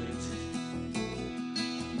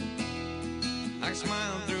 I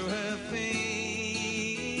smiled through her fingers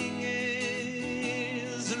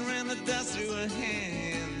and ran the dust through her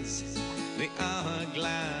hands, the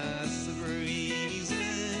hourglass of reason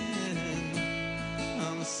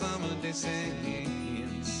on the summer day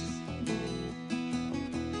sands.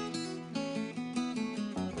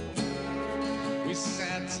 We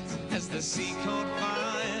sat as the sea caught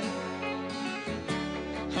fire,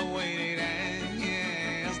 awaited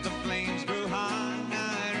as the flames grew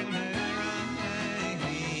higher in her eyes,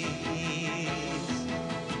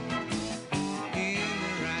 in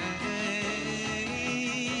her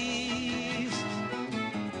eyes.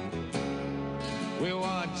 We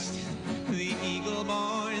watched the eagle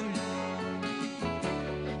born,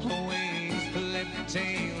 wings flipped,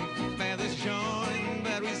 tail feathers shorn,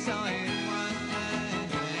 but we saw him rise.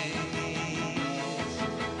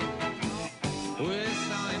 We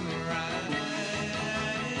saw him rise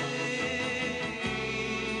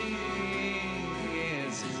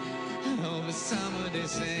over summer day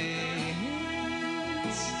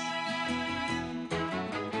sands.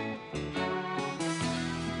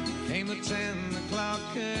 Came the 10 o'clock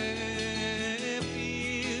curfew.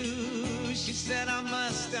 She said I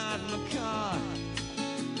must start my car.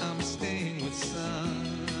 I'm staying with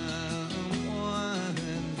someone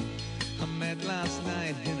I met last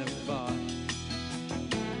night in a bar.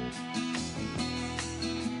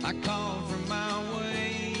 I called from my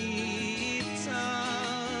waiter,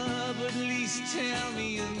 but at least tell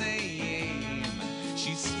me your name.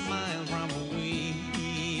 She smiled from a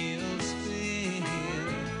wheel spin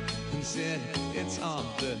and said it's all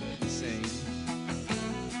the same.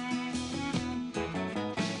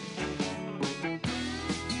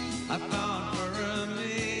 I thought for a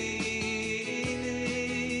minute,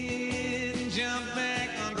 jumped back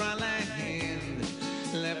on dry land,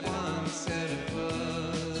 left one set of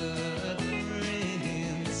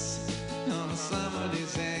footprints on the summer day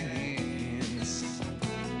sands.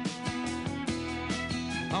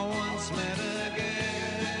 I once met a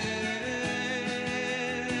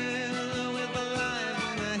girl with a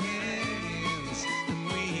life in her hands, and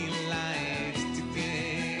we lied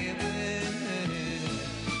together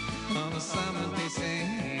on the summer day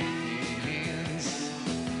sands,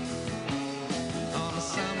 on the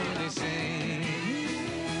summer day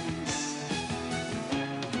sands,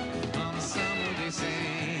 on the summer day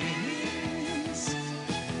sands,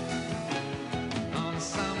 on the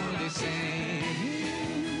summer day sands,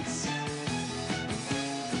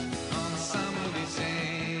 on the summer day sands.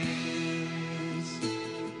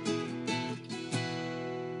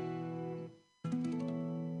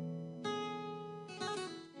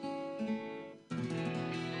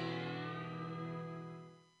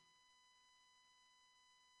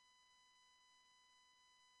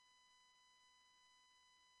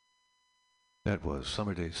 That was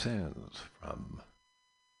Summer Day Sands from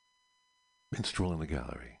Minstrel in the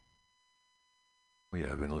Gallery. We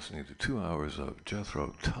have been listening to 2 hours of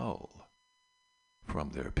Jethro Tull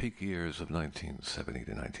from their peak years of 1970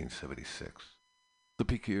 to 1976. The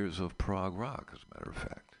peak years of prog rock, as a matter of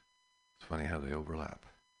fact. It's funny how they overlap.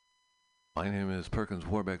 My name is Perkins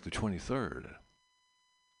Warbeck the 23rd,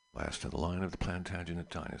 last in the line of the Plantagenet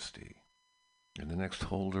dynasty, and the next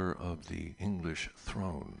holder of the English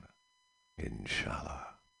throne,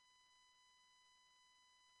 inshallah.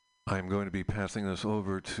 I'm going to be passing this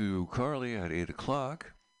over to Carly at 8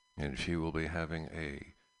 o'clock, and she will be having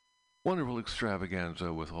a wonderful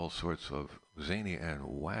extravaganza with all sorts of zany and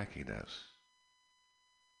wackiness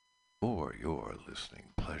for your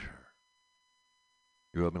listening pleasure.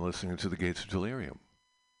 You have been listening to The Gates of Delirium,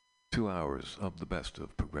 2 hours of the best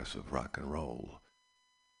of progressive rock and roll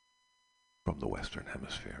from the Western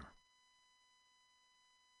Hemisphere.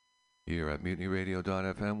 Here at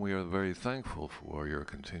MutinyRadio.fm, we are very thankful for your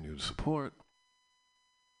continued support.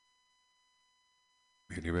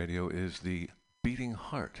 Mutiny Radio is the beating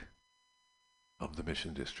heart of the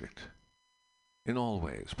Mission District in all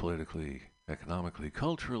ways, politically, economically,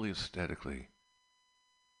 culturally, aesthetically,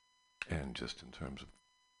 and just in terms of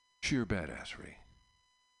sheer badassery.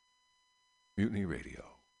 Mutiny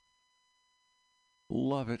Radio.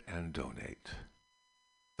 love it, and donate.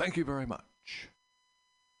 Thank you very much.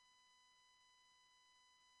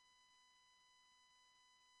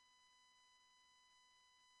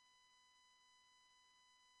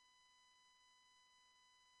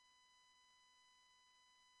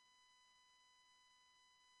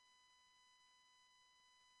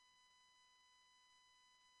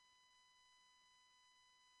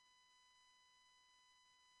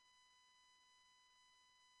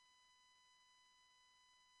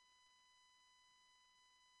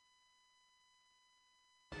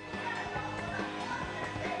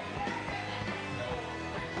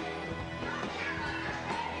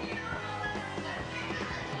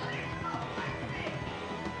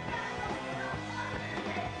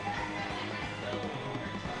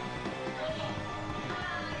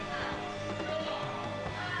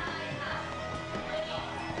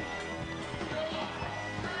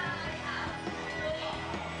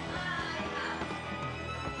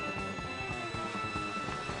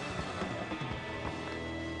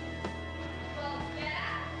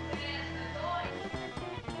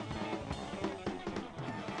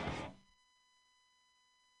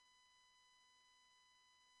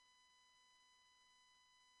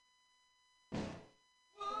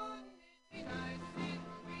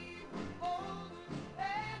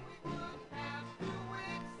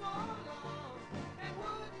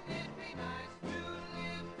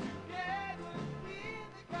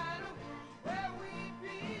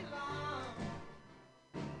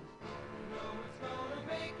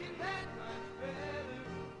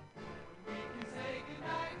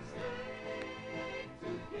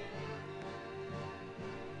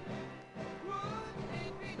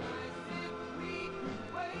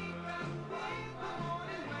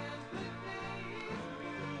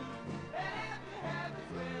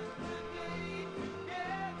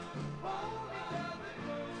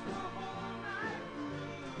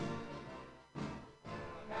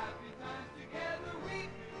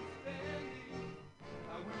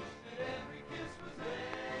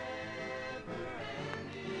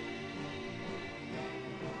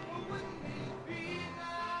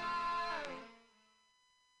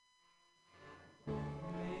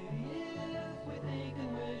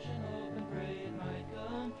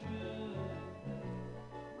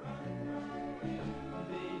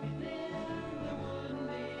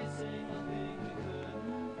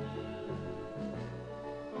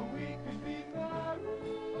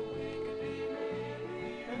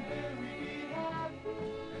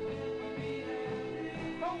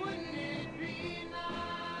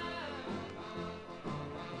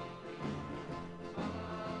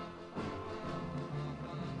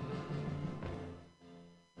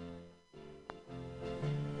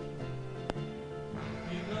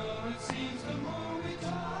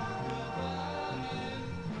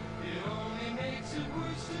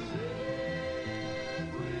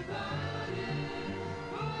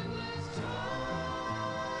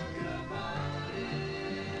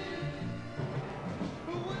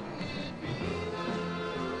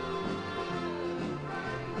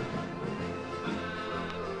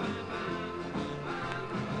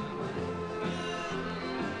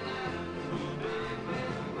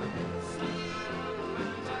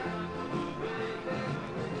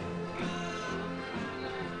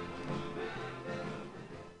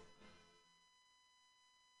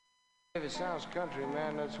 If it sounds country,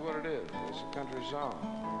 man, that's what it is. It's a country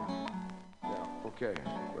song. Yeah, okay.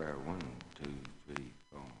 Well, 1, 2, 3,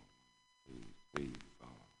 4. 1, 2, 3,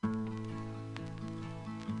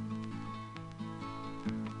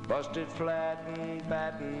 4. Busted flat in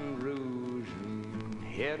Baton Rouge and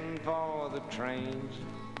heading for the trains.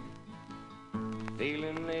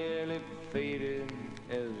 Feeling nearly faded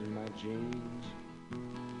as my jeans.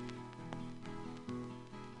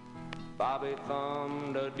 Bobby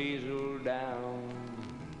thumbed a diesel down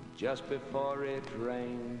just before it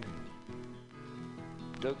rained.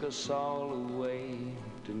 Took us all away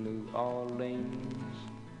to New Orleans.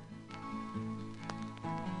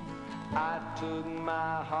 I took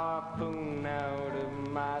my harpoon out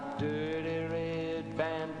of my dirty red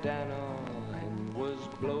bandana and was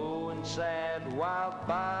blowing sad while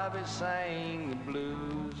Bobby sang the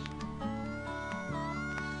blues.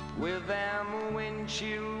 With them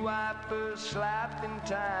windshield wipers slapping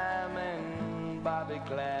time and Bobby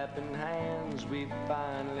clapping hands, we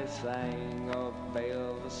finally sang a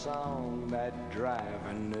Belva song that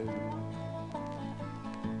driver knew.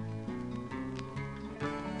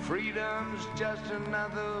 Freedom's just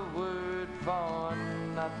another word for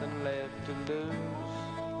nothing left to lose.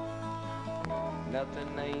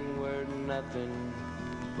 Nothing ain't worth nothing,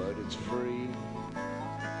 but it's free.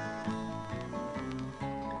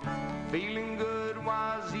 Feeling good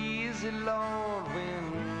easy, Lord,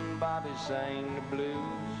 when Bobby sang the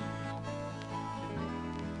blues.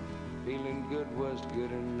 Feeling good was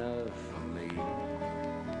good enough for me.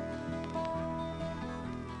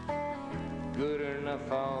 Good enough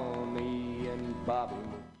for me and Bobby.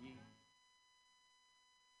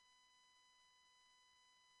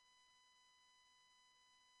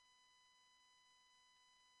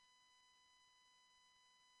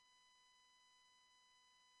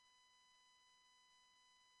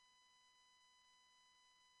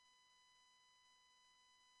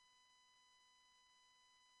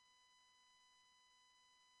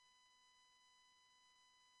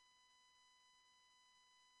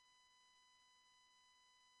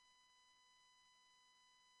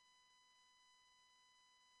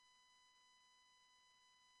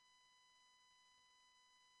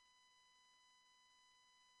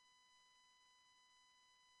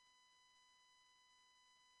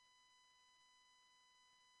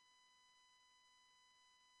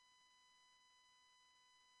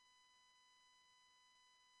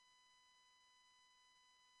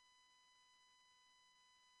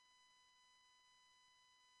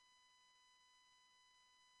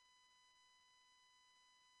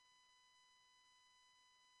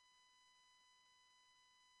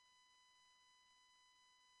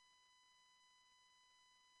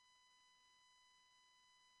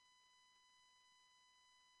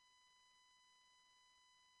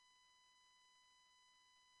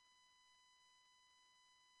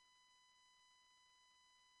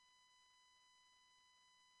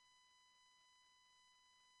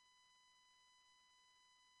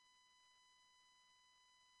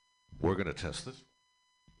 We're going to test this.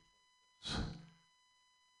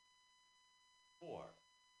 4.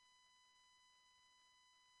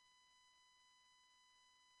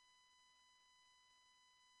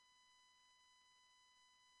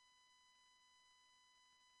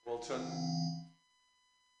 Walton,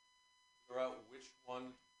 figure out which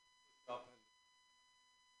one. Up and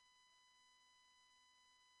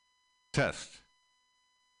test.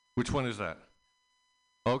 Which one is that?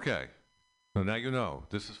 Okay. So now you know.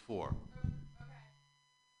 This is 4.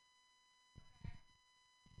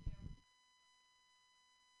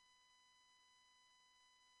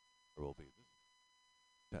 There will be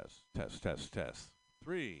test.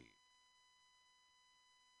 3.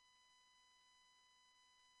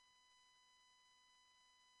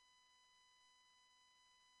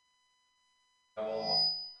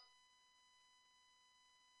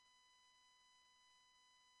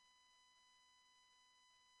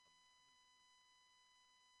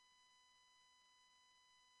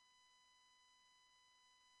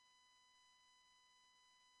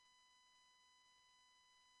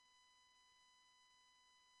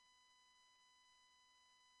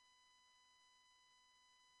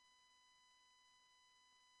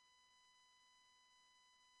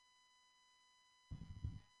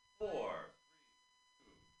 Four.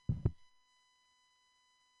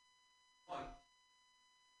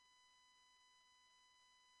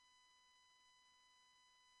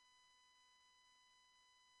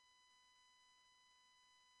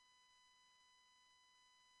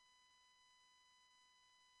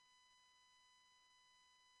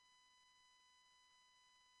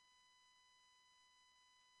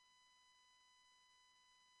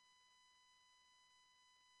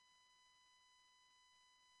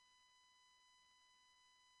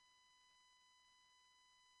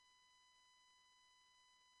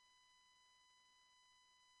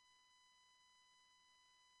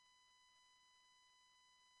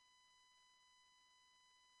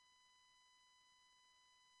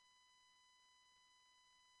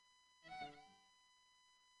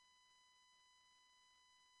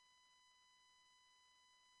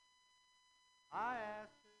 I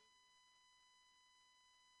asked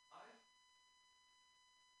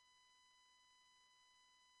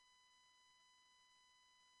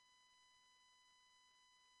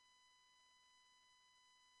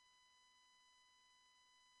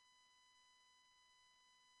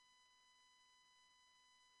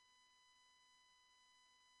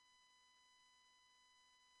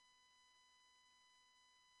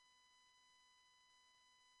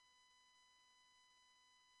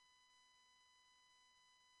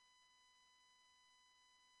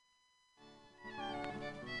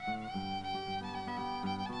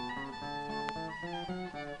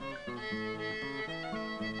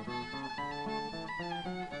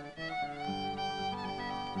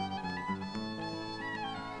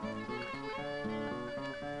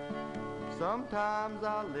sometimes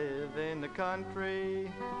I live in the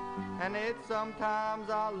country, and it's sometimes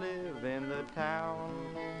I live in the town,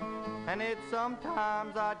 and it's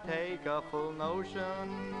sometimes I take a full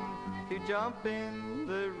notion to jump in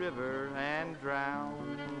the river and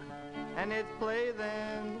drown. And it's play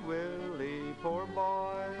then, Willie, poor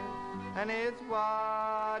boy, and it's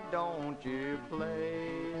why don't you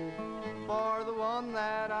play? For the one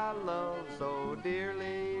that I love so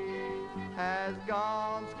dearly has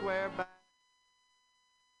gone square back.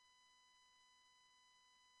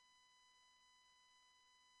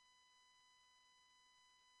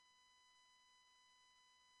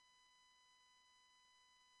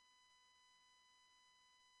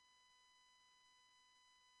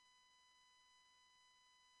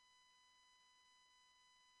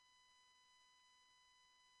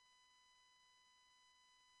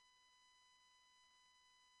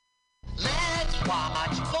 Let's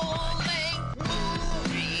watch full-length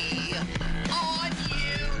movie on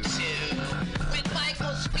YouTube with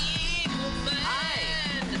Michael Spiegelman. Hi.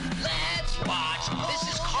 Let's watch this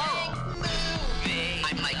is Carl. Movie.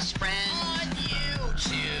 I'm Mike's friend. On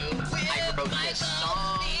YouTube. I wrote this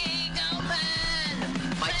song.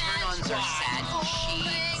 Spiegelman. My turn-ons are sad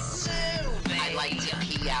sheets. I like to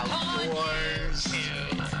pee outdoors.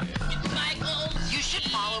 You should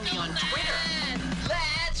follow me on Twitter.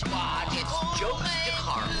 Let's watch. It's Jokes de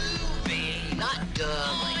Carl. Not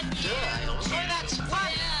duh like duh. Oh, that's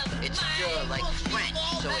funny. It's duh like French,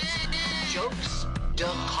 so it's Jokes de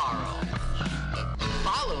Carl.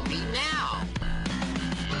 Follow me now.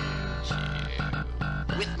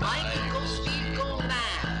 With Michael Spiegelman.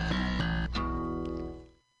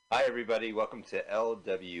 Hi, everybody. Welcome to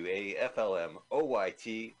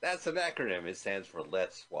LWAFLMOYT. That's an acronym. It stands for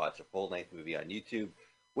Let's Watch a Full-Length Movie on YouTube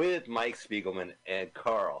with Mike Spiegelman and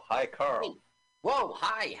Carl. Hi, Carl. Hey. Whoa,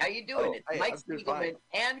 hi. How you doing? It's Mike Spiegelman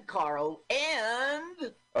and Carl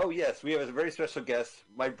and... Oh, yes. We have a very special guest.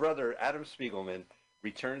 My brother, Adam Spiegelman,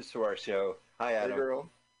 returns to our show. Hi, Adam. Hey, girl.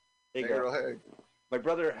 Hey, girl. Hey. My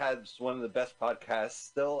brother has one of the best podcasts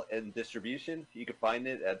still in distribution. You can find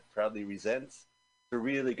it at Proudly Resents. It's a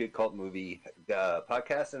really good cult movie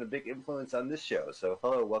podcast and a big influence on this show. So,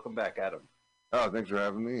 hello. Welcome back, Adam. Oh, thanks for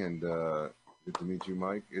having me, and good to meet you,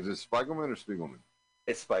 Mike. Is it Spiegelman or Spiegelman?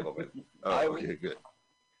 It's Spiegelman. Oh, okay, good.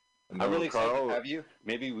 I'm really excited to have you.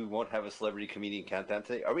 Maybe we won't have a celebrity comedian countdown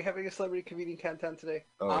today. Are we having a celebrity comedian countdown today?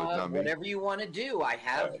 Whatever you want to do. I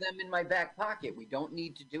have them in my back pocket. We don't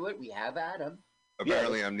need to do it. We have Adam.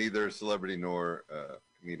 Apparently, I'm neither a celebrity nor a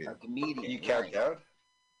comedian. A comedian. You count down?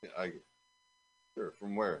 Sure.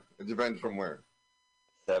 From where? It depends from where.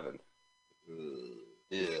 7.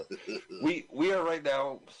 Yeah. we are right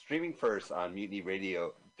now streaming first on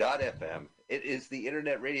MutinyRadio.fm. It is the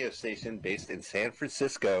internet radio station based in San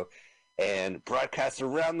Francisco and broadcasts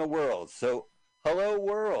around the world. So, hello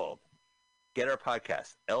world. Get our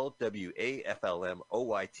podcast, LWAFLMOYT.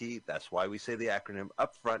 That's why we say the acronym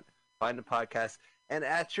up front. Find the podcast, and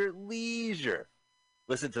at your leisure,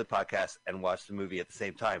 listen to the podcast and watch the movie at the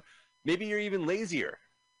same time. Maybe you're even lazier.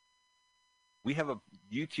 We have a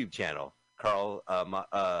YouTube channel. Carl,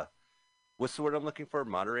 what's the word I'm looking for?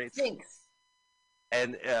 Moderates? Syncs.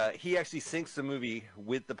 And he actually syncs the movie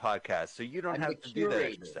with the podcast, so you don't have to do that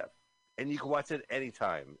extra step. And you can watch it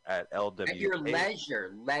anytime at LWA. At your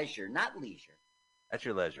leisure, not leisure. At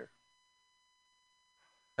your leisure.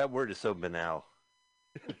 That word is so banal.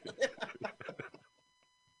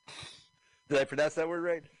 Did I pronounce that word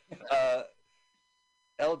right?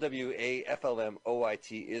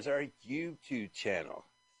 LWAFLMOYT is our YouTube channel.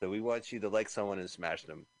 So we want you to like someone and smash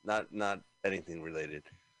them. Not anything related.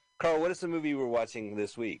 Carl, what is the movie we're watching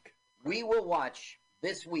this week? We will watch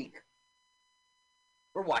this week.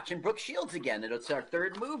 We're watching Brooke Shields again. It's our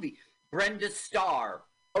third movie. Brenda Starr.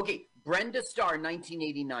 Okay, Brenda Starr,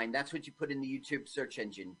 1989. That's what you put in the YouTube search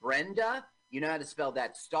engine. Brenda, you know how to spell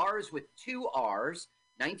that. Stars with 2 R's,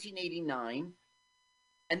 1989.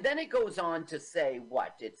 And then it goes on to say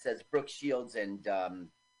what? It says Brooke Shields and...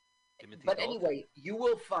 but anyway, you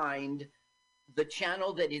will find the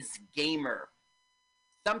channel that is Gamer.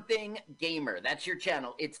 Something Gamer. That's your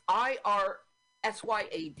channel. It's IRSYAD.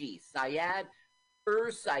 Syad.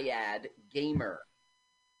 Syad Gamer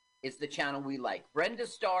is the channel we like. Brenda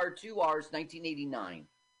Starr, 2 R's, 1989.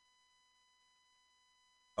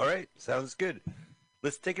 All right. Sounds good.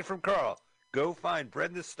 Let's take it from Carl. Go find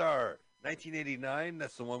Brenda Starr, 1989.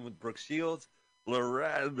 That's the one with Brooke Shields.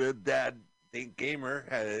 Dad Gamer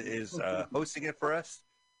is hosting it for us.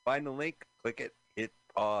 Find the link, click it, hit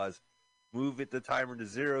pause, move it the timer to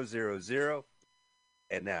 000.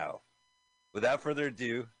 And now, without further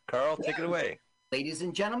ado, Carl, take it away. Ladies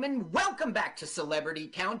and gentlemen, welcome back to Celebrity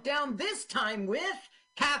Countdown, this time with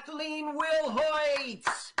Kathleen Wilhoit.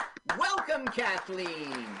 Welcome,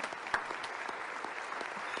 Kathleen.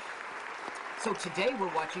 So today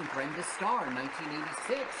we're watching Brenda Starr,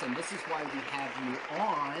 1986, and this is why we have you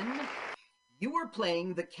on. You were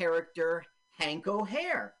playing the character Hank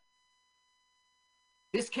O'Hare.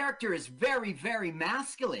 This character is very, very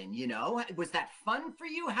masculine, you know? Was that fun for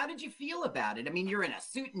you? How did you feel about it? I mean, you're in a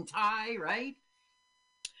suit and tie, right?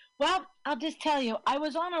 Well, I'll just tell you, I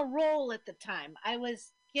was on a roll at the time. I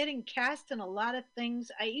was getting cast in a lot of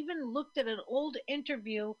things. I even looked at an old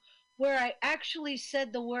interview where I actually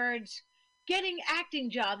said the words, getting acting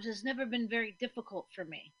jobs has never been very difficult for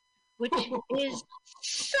me, which is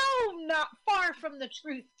so not far from the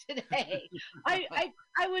truth today.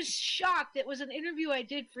 I was shocked. It was an interview I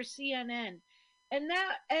did for CNN. And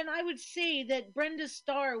I would say that Brenda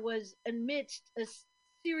Starr was amidst a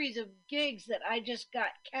series of gigs that I just got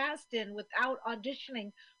cast in without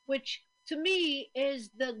auditioning, which to me is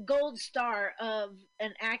the gold star of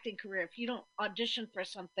an acting career. If you don't audition for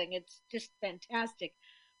something, it's just fantastic.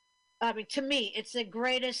 I mean, to me, it's the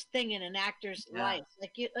greatest thing in an actor's life.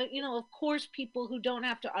 Like, you know, of course, people who don't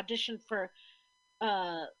have to audition for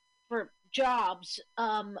jobs,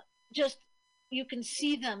 just you can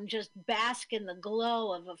see them just bask in the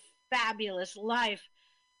glow of a fabulous life.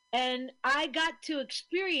 And I got to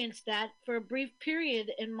experience that for a brief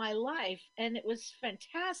period in my life, and it was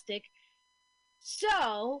fantastic.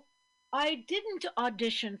 So I didn't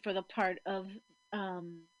audition for the part of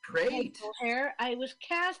Great. O'Hare. I was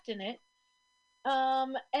cast in it,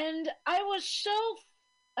 and I was so,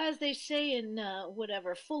 as they say in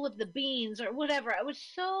whatever, full of the beans or whatever. I was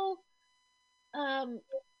so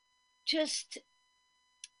just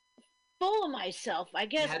full of myself, I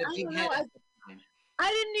guess. I don't know. I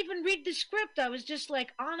didn't even read the script. I was just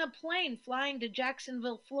like on a plane flying to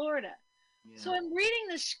Jacksonville, Florida. Yeah. So I'm reading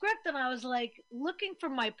the script and I was like looking for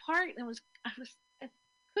my part, and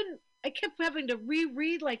I kept having to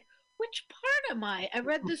reread, like, which part am I? I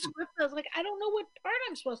read the script and I was like, I don't know what part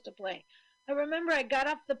I'm supposed to play. I remember I got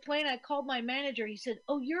off the plane, I called my manager. He said,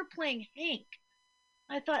 "Oh, you're playing Hank."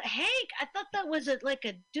 I thought, Hank? I thought that was like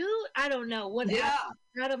a dude. I don't know what happened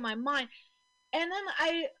out of my mind. And then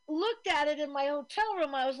I looked at it in my hotel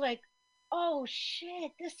room. I was like, oh,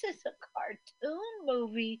 shit, this is a cartoon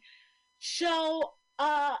movie. So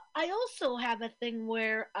I also have a thing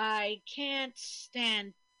where I can't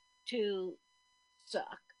stand to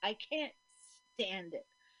suck. I can't stand it.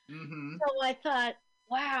 Mm-hmm. So I thought,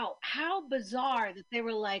 wow, how bizarre that they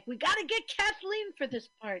were like, we got to get Kathleen for this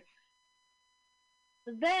part.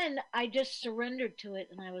 So then I just surrendered to it,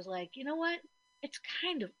 and I was like, you know what? It's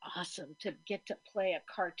kind of awesome to get to play a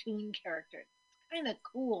cartoon character. It's kind of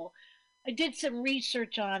cool. I did some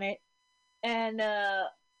research on it, and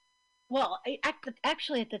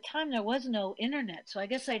actually at the time there was no internet, so I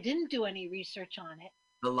guess I didn't do any research on it.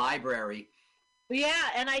 The library. Yeah,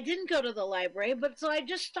 and I didn't go to the library, but so I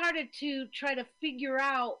just started to try to figure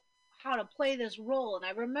out how to play this role. And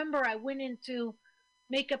I remember I went into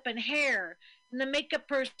makeup and hair, and the makeup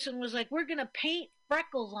person was like, "We're gonna paint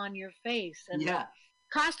freckles on your face," and the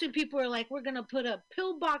costume people were like, "We're gonna put a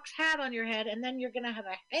pillbox hat on your head, and then you're gonna have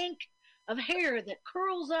a hank of hair that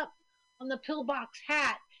curls up on the pillbox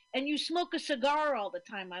hat, and you smoke a cigar all the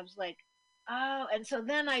time." I was like, oh. And so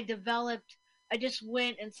then I just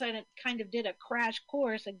went and kind of did a crash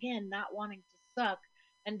course, again, not wanting to suck,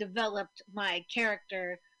 and developed my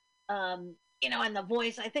character, and the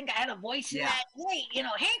voice. I think I had a voice in that, hey,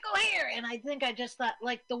 Hank O'Hare. And I think I just thought,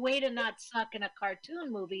 like, the way to not suck in a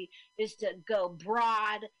cartoon movie is to go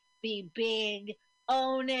broad, be big,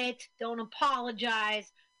 own it, don't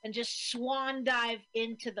apologize, and just swan dive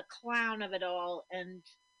into the clown of it all, and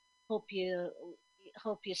hope you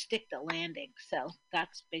stick the landing. So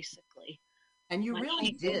that's basically. And you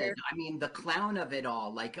really did. I mean, the clown of it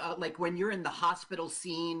all, like when you're in the hospital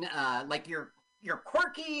scene, like you're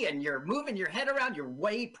quirky and you're moving your head around, you're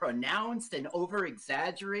way pronounced and over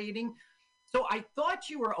exaggerating. So I thought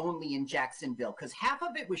you were only in Jacksonville because half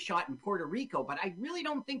of it was shot in Puerto Rico, but I really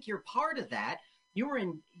don't think you're part of that. You were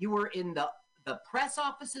in the press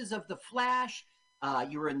offices of The Flash.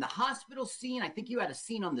 You were in the hospital scene. I think you had a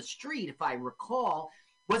scene on the street, if I recall.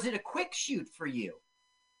 Was it a quick shoot for you?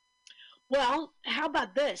 Well, how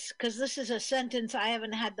about this? Because this is a sentence I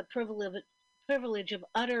haven't had the privilege of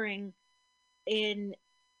uttering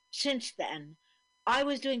since then. I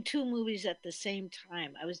was doing 2 movies at the same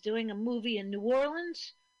time. I was doing a movie in New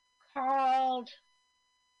Orleans called,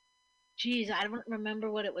 I don't remember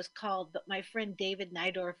what it was called, but my friend David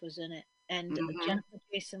Nydorf was in it, and Jennifer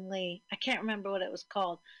Jason Leigh. I can't remember what it was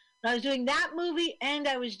called. But I was doing that movie, and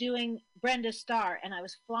I was doing Brenda Starr, and I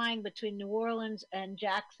was flying between New Orleans and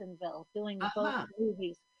Jacksonville doing both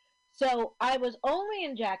movies. So I was only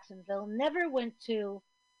in Jacksonville, never went to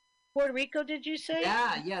Puerto Rico, did you say?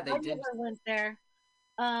 Yeah, they I did. never went there.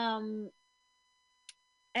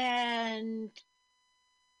 And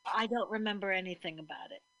I don't remember anything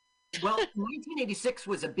about it. Well, 1986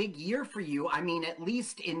 was a big year for you. I mean, at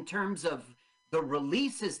least in terms of the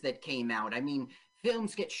releases that came out. I mean,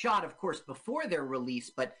 films get shot, of course, before their release,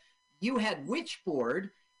 but you had Witchboard.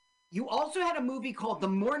 You also had a movie called The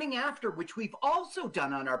Morning After, which we've also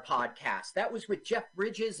done on our podcast. That was with Jeff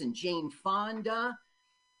Bridges and Jane Fonda.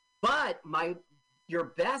 But your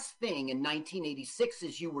best thing in 1986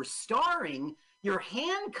 is you were starring, you're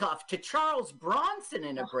handcuffed to Charles Bronson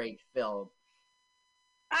in a great film.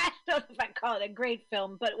 I don't know if I call it a great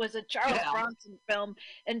film, but it was a Charles Bronson film,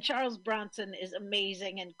 and Charles Bronson is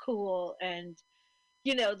amazing and cool. And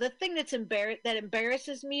the thing that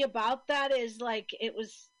embarrasses me about that is like it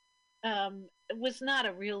was not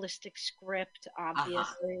a realistic script,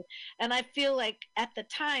 obviously. And I feel like at the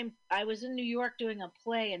time I was in New York doing a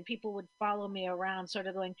play, and people would follow me around, sort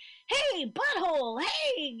of going, "Hey, butthole!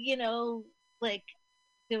 Hey!" Like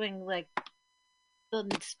doing like the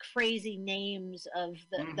crazy names of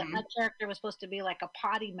that character was supposed to be like a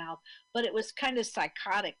potty mouth, but it was kind of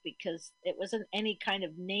psychotic because it wasn't any kind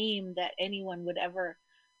of name that anyone would ever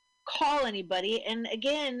call anybody. And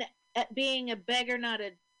again, at being a beggar, not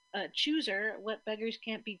a chooser, what beggars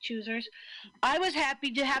can't be choosers, I was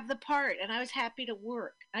happy to have the part, and I was happy to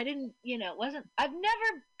work. I didn't, I've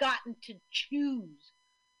never gotten to choose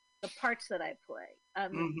the parts that I play,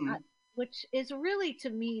 which is really, to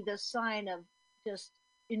me, the sign of just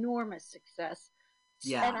enormous success.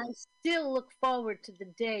 Yeah. And I still look forward to the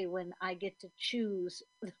day when I get to choose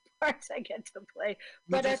the parts I get to play.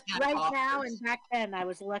 But right now and back then, I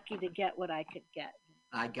was lucky to get what I could get.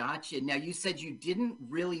 I got you. Now, you said you didn't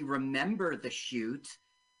really remember the shoot.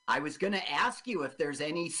 I was going to ask you if there's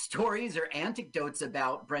any stories or anecdotes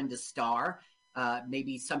about Brenda Starr,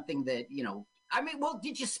 maybe something that,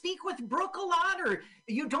 did you speak with Brooke a lot, or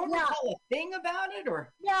you don't recall a thing about it?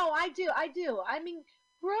 Or No, I do. I mean,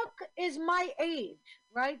 Brooke is my age,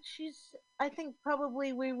 right? I think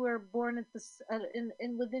probably we were born at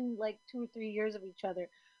within like 2 or 3 years of each other.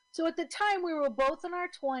 So at the time we were both in our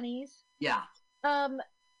 20s. Yeah. And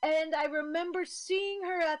I remember seeing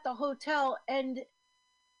her at the hotel, and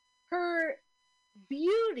her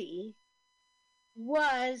beauty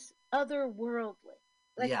was otherworldly.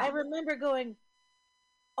 Like, I remember going,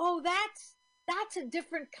 "Oh, that's a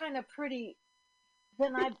different kind of pretty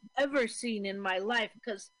than I've ever seen in my life,"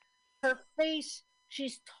 because her face,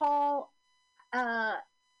 she's tall, and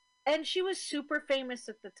she was super famous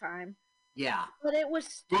at the time. Yeah. But it was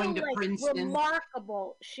still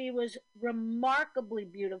remarkable. She was remarkably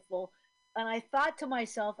beautiful. And I thought to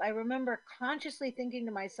myself, I remember consciously thinking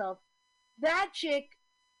to myself, that chick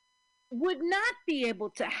would not be able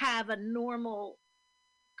to have a normal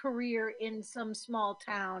career in some small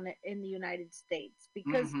town in the United States,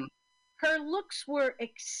 because her looks were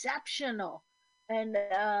exceptional. And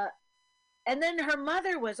then her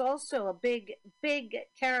mother was also a big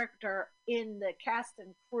character in the cast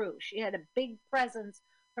and crew. She had a big presence.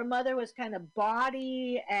 Her mother was kind of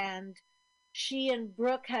bawdy, and she and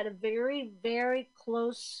Brooke had a very, very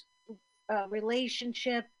close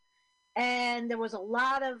relationship. And there was a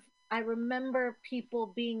lot of, I remember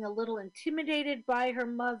people being a little intimidated by her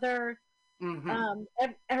mother.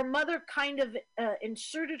 Her mother kind of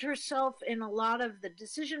inserted herself in a lot of the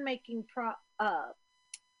decision-making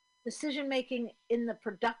in the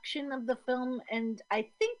production of the film. And I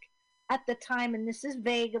think at the time, and this is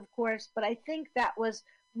vague, of course, but I think that was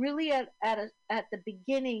really at the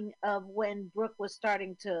beginning of when Brooke was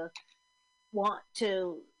starting to want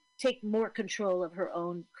to take more control of her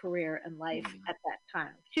own career and life at that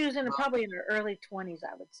time. She was probably in her early 20s,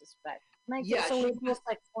 I would suspect. So it was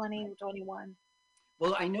like 20, 21.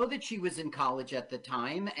 Well, I know that she was in college at the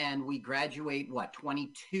time, and we graduate,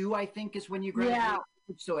 22, I think, is when you graduate? Yeah.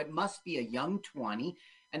 So it must be a young 20.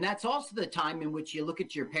 And that's also the time in which you look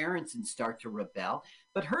at your parents and start to rebel.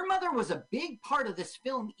 But her mother was a big part of this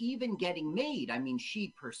film even getting made. I mean,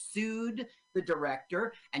 she pursued the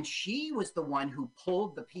director, and she was the one who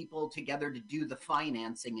pulled the people together to do the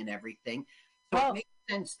financing and everything. So it makes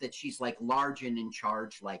sense that she's like large and in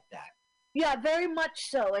charge like that. Yeah, very much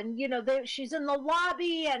so. And, she's in the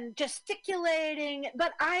lobby and gesticulating.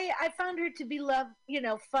 But I found her to be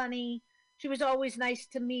funny. She was always nice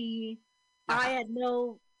to me. I had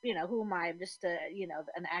no, who am I? I'm just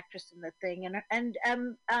an actress in the thing. And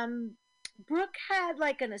Brooke had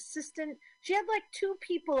like an assistant. She had like 2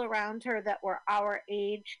 people around her that were our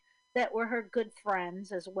age that were her good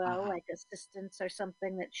friends as well, like assistants or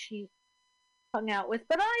something that she hung out with.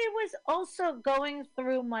 But I was also going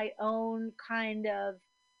through my own kind of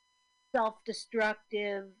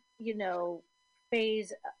self-destructive,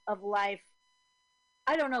 phase of life.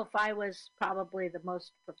 I don't know if I was probably the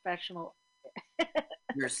most professional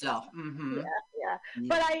yourself. Yeah, yeah.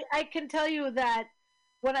 But I can tell you that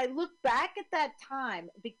when I look back at that time,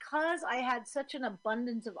 because I had such an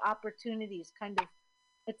abundance of opportunities,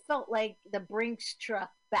 it felt like the Brinks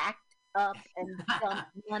truck backed up and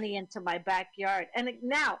dumped money into my backyard. And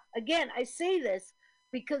now, again, I say this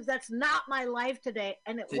because that's not my life today,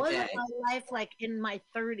 and it wasn't my life like in my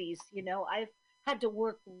 30s. I've had to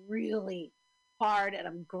work really hard, and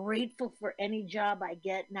I'm grateful for any job I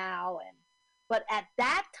get now. But at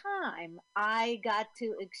that time, I got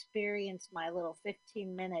to experience my little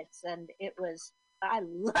 15 minutes, and I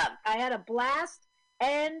had a blast,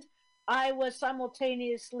 and I was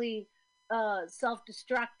simultaneously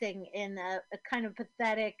self-destructing in a kind of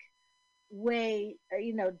pathetic way,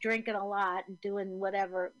 drinking a lot and doing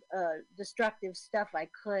whatever destructive stuff I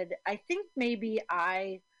could. I think maybe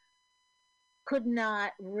I could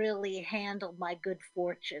not really handle my good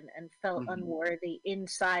fortune and felt unworthy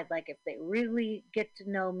inside. Like if they really get to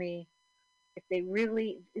know me,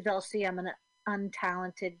 they'll see I'm an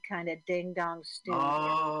untalented kind of ding dong student.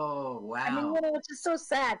 Oh, wow. I mean, it's just so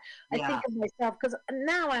sad. I think of myself because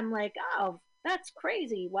now I'm like, oh, that's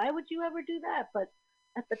crazy. Why would you ever do that? But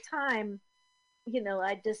at the time,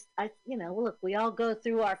 look, we all go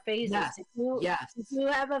through our phases. Yes. If you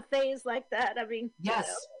have a phase like that, I mean, yes.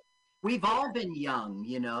 We've all been young,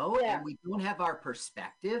 and we don't have our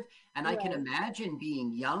perspective. And I can imagine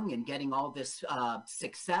being young and getting all this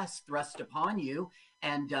success thrust upon you,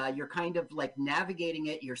 and you're kind of like navigating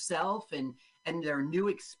it yourself, and there are new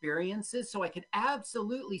experiences. So I could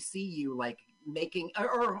absolutely see you like making,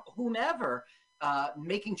 or whomever,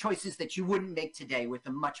 making choices that you wouldn't make today with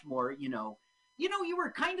a much more, you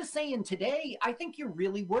were kind of saying today, I think you're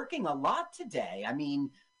really working a lot today. I mean,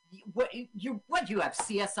 what you have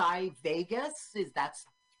CSI Vegas?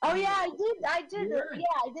 Oh yeah, I did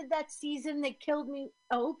I did that season that killed me.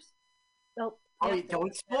 Oops. Nope. Oh,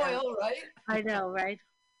 don't spoil, right? I know, right?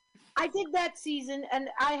 I did that season and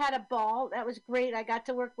I had a ball. That was great. I got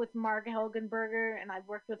to work with Marg Helgenberger, and I've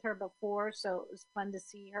worked with her before, so it was fun to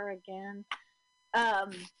see her again.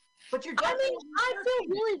 But I feel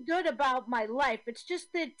really good about my life. It's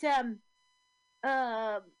just that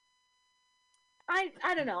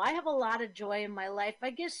I don't know. I have a lot of joy in my life. I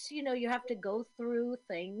guess, you have to go through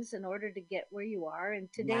things in order to get where you are.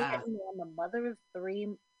 And today, I'm a mother of three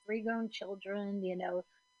grown children.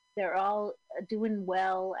 They're all doing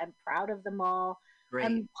well. I'm proud of them all. Great.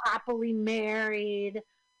 I'm happily married.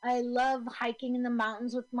 I love hiking in the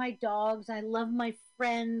mountains with my dogs. I love my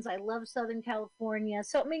friends. I love Southern California.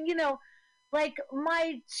 So, I mean, like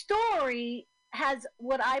my story has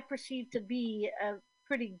what I perceive to be a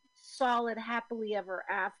pretty solid happily ever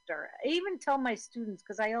after. I even tell my students,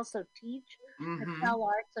 because I also teach Excel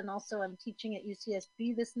Arts, and also I'm teaching at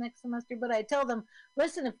UCSB this next semester, but I tell them,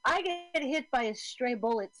 listen, if I get hit by a stray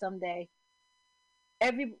bullet someday,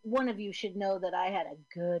 every one of you should know that I had a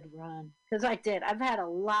good run, because I did. I've had a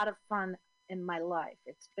lot of fun in my life.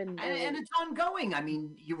 It's been really... and it's ongoing. I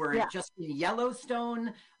mean, you were just in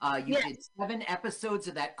Yellowstone. You did 7 episodes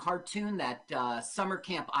of that cartoon, that Summer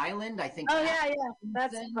Camp Island. I think. Oh yeah,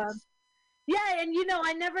 that's fun. Yeah, and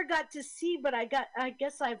I never got to see, but I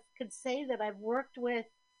guess I could say that I've worked with.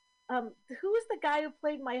 Who's the guy who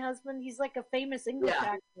played my husband? He's like a famous English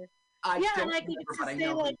actor. And I could just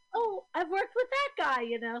say like, oh, I've worked with that guy.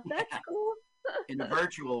 That's cool. In a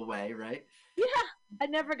virtual way, right? Yeah, I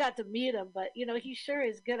never got to meet him, but he sure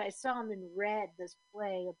is good. I saw him in Red, this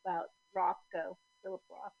play about Philip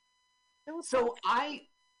Roth. So I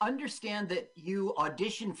understand that you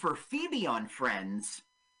auditioned for Phoebe on Friends,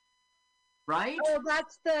 right? Oh,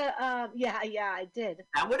 that's the I did.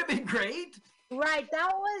 That would have been great. Right,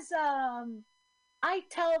 that was I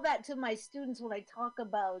tell that to my students when I talk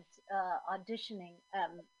about auditioning.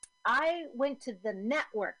 I went to the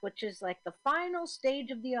network, which is like the final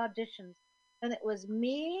stage of the auditions, and it was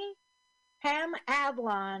me, Pam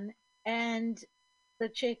Adlon, and the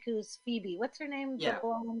chick who's Phoebe. What's her name? Yeah. The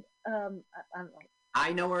blonde. I don't know.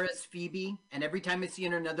 I know her as Phoebe, and every time I see her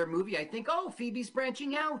in another movie, I think, oh, Phoebe's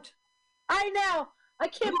branching out. I know. I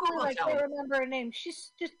can't believe I can't remember her name.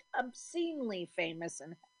 She's just obscenely famous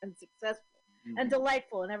and successful and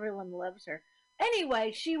delightful, and everyone loves her.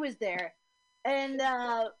 Anyway, she was there. And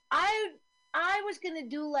I was going to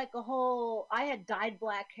do like a whole, I had dyed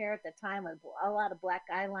black hair at the time with a lot of black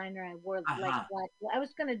eyeliner. I wore like black. I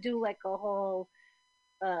was going to do like a whole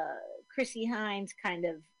Chrissy Hines kind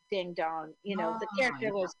of ding dong. The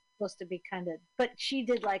character was supposed to be kind of, but she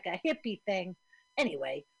did like a hippie thing.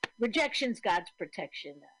 Anyway, rejection's God's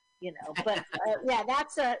protection. you know. But yeah,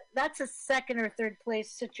 that's a second or third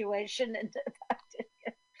place situation, and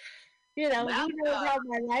you know, Well, who knows how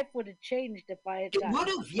my life would have changed if I had it done would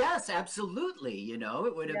have, yes, absolutely. You know,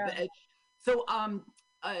 it would have Yeah. been. So,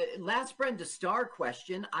 last Brenda Starr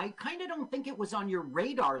question. I kind of don't think it was on your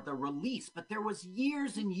radar, the release, but there was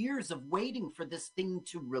years and years of waiting for this thing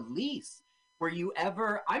to release. Were you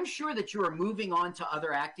ever, I'm sure that you were moving on to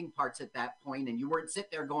other acting parts at that point, and you weren't sitting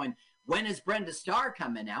there going, when is Brenda Starr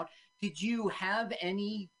coming out? Did you have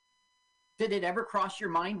any, did it ever cross your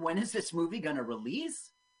mind, when is this movie going to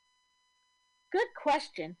release? Good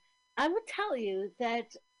question. I would tell you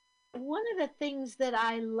that one of the things that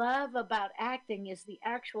I love about acting is the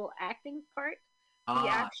actual acting part, the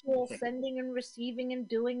actual okay. sending and receiving and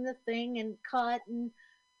doing the thing and cut and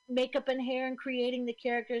makeup and hair and creating the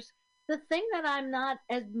characters. The thing that I'm not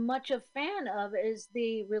as much a fan of is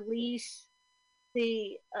the release,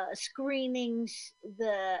 the screenings,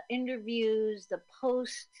 the interviews, the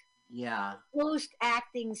post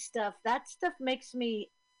acting stuff. That stuff makes me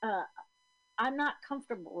I'm not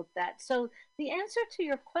comfortable with that. So the answer to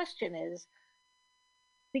your question is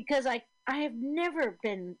because I have never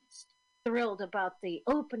been thrilled about the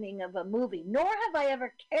opening of a movie, nor have I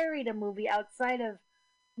ever carried a movie outside of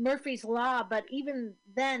Murphy's Law. But even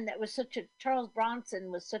then, that was Charles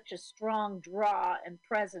Bronson was such a strong draw and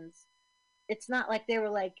presence. It's not like they were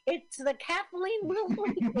like, it's the Kathleen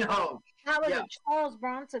Wilson. No. That was a Charles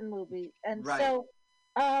Bronson movie. And Right. so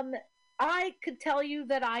I could tell you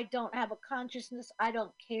that I don't have a consciousness. I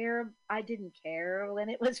don't care. I didn't care when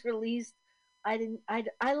it was released. I don't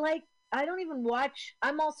even watch.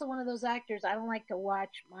 I'm also one of those actors. I don't like to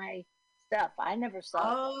watch my stuff. I never saw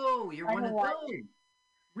it. Oh, you're one of those.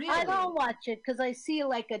 Really? I don't watch it because I see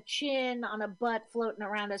like a chin on a butt floating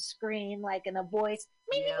around a screen, like in a voice.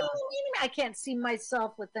 I can't see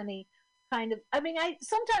myself with any kind of. I mean,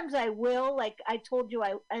 sometimes I will. Like I told you,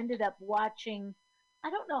 I ended up watching. I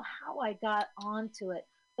don't know how I got onto it,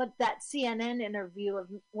 but that CNN interview of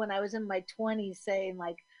when I was in my 20s saying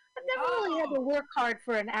like, I've never really had to work hard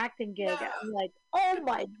for an acting gig. No. I'm like, oh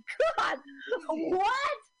my God,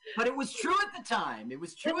 what? But it was true at the time. It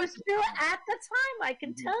was true at the time. I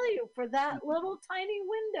can tell you for that little tiny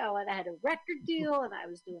window. And I had a record deal and I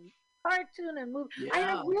was doing cartoon and movie. Yeah. I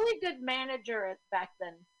had a really good manager back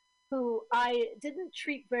then who I didn't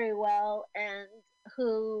treat very well and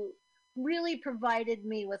who really provided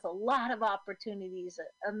me with a lot of opportunities.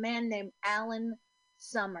 A man named Alan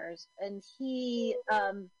Summers, and he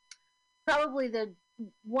probably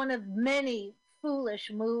one of many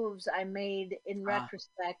foolish moves I made in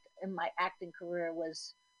retrospect in my acting career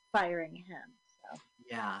was firing him. So.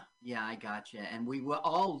 Yeah, I gotcha. And we will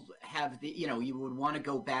all have you would want to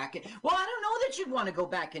go back. Well, I don't know that you'd want to go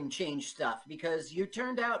back and change stuff because you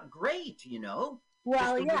turned out great, Well,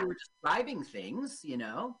 just the way you were describing things,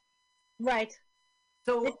 Right.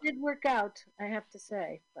 So it did work out, I have to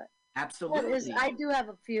say, but absolutely. I do have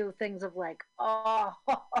a few things of like, oh,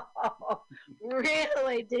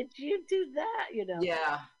 really? Did you do that?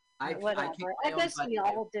 Yeah. Whatever. I guess we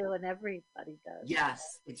all do, and everybody does.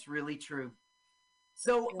 Yes, it's really true.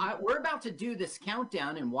 So we're about to do this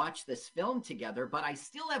countdown and watch this film together, but I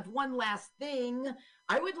still have one last thing.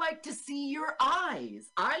 I would like to see your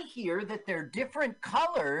eyes. I hear that they're different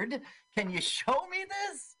colored. Can you show me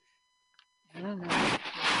this? I don't know.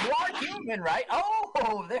 You are human, right?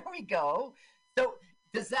 Oh, there we go. So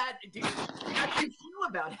do you feel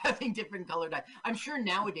about having different colored eyes? I'm sure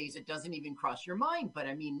nowadays it doesn't even cross your mind, but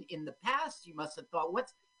I mean, in the past, you must have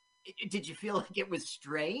thought, did you feel like it was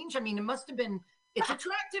strange? I mean, it must have been, it's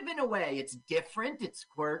attractive in a way. It's different. It's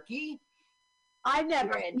quirky. I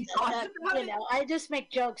never, I just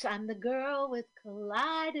make jokes. I'm the girl with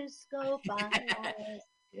kaleidoscope eyes.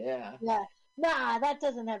 Yeah. Nah, that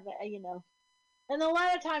doesn't have, And a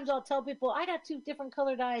lot of times I'll tell people, I got 2 different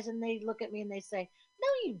colored eyes, and they look at me and they say, no,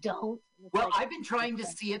 you don't. Well, I've been trying to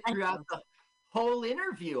see it throughout the whole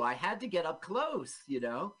interview. I had to get up close,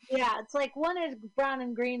 Yeah, it's like one is brown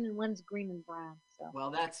and green and one's green and brown. So.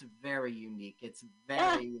 Well, that's very unique. It's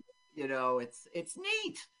very, it's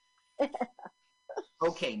neat.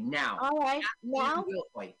 Okay, now. All right, now.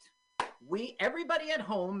 Everybody at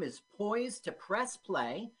home is poised to press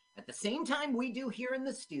play at the same time we do here in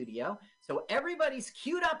the studio. So everybody's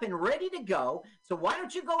queued up and ready to go. So why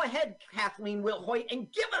don't you go ahead, Kathleen Wilhoit,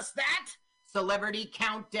 and give us that celebrity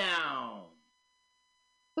countdown.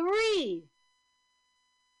 3,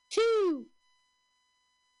 2,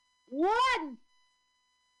 1,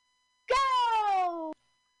 go!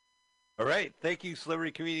 All right. Thank you,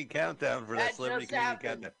 Celebrity Comedian Countdown, for that Celebrity Comedian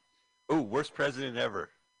Countdown. Oh, worst president ever.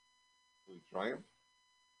 Triumph?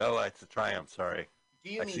 Oh, it's a Triumph. Sorry.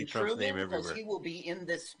 Do you I see mean Trump's name Truman? Because everywhere. he will be in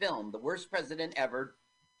this film. The worst president ever,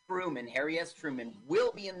 Truman, Harry S. Truman,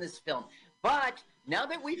 will be in this film. But now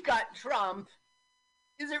that we've got Trump,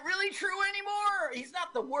 is it really true anymore? He's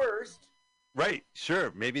not the worst. Right,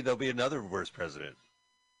 sure. Maybe there'll be another worst president.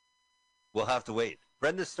 We'll have to wait.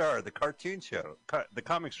 Brenda Starr, the cartoon show, the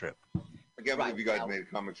comic strip. I can't believe you guys made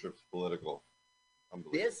comic strips political.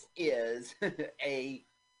 This is a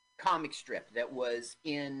comic strip that was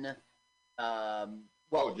in, it was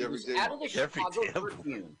out of the Chicago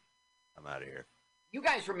Tribune. I'm out of here. You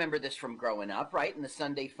guys remember this from growing up, right? In the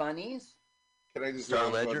Sunday Funnies? Can I just say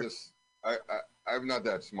about this? I'm not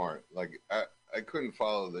that smart. Like, I couldn't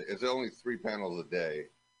follow it's only 3 panels a day.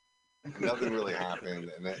 Nothing really happened,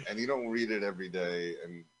 and you don't read it every day,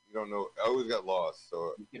 and you don't know. I always got lost,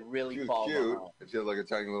 so you could really she was fall cute, behind. and she had like a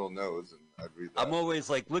tiny little nose, and I'd read that. I'm always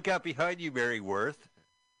like, look out behind you, Mary Worth.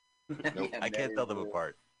 Nope. I can't tell them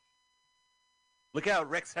apart. Look out,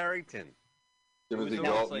 Rex Harrington. Timothy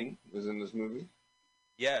Dalton was in this movie.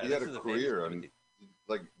 Yeah, he had a career.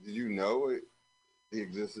 Like, did you know he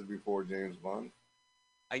existed before James Bond?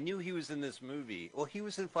 I knew he was in this movie. Well, he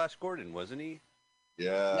was in Flash Gordon, wasn't he?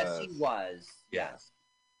 Yeah. Yes, he was. Yes.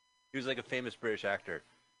 He was like a famous British actor.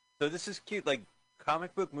 So this is cute. Like,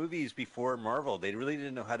 comic book movies before Marvel, they really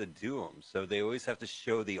didn't know how to do them. So they always have to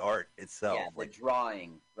show the art itself. Yeah, the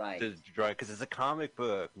drawing, right. The drawing, because it's a comic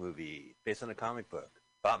book movie based on a comic book.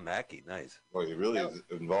 Bob Mackie, nice. Well, he really is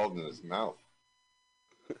involved in his mouth.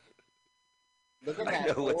 Look at I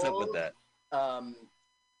that. know what's up with that.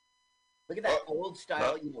 Look at that old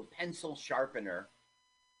style, pencil sharpener.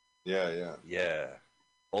 Yeah.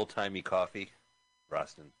 Old-timey coffee.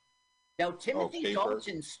 Roston. Now, Timothy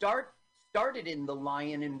Dalton started in The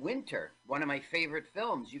Lion in Winter, one of my favorite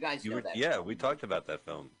films. You guys know that. Yeah, we talked about that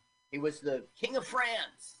film. He was the King of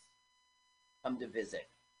France. Come to visit.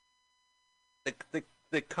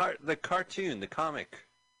 The cartoon, the comic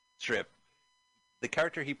strip, the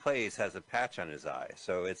character he plays has a patch on his eye.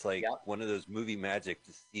 So it's like one of those movie magic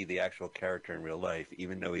to see the actual character in real life,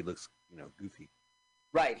 even though he looks, goofy.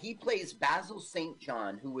 Right. He plays Basil St.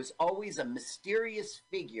 John, who was always a mysterious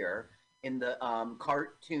figure in the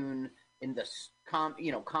cartoon, in the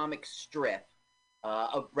comic strip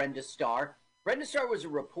of Brenda Starr. Brenda Starr was a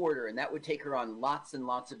reporter, and that would take her on lots and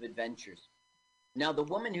lots of adventures. Now, the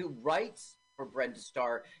woman who writes for Brenda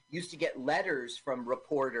Starr used to get letters from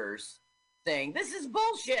reporters saying, "This is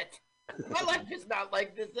bullshit. My life is not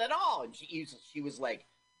like this at all." And she was like,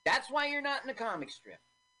 "That's why you're not in a comic strip."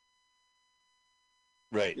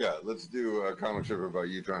 Right. Yeah, let's do a comic strip about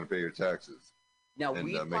you trying to pay your taxes. Now,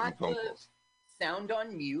 we've got the sound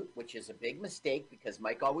on mute, which is a big mistake because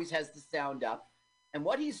Mike always has the sound up. And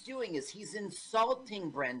what he's doing is he's insulting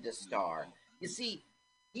Brenda Starr. You see,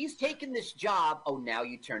 he's taken this job. Oh, now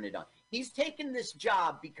you turn it on. He's taken this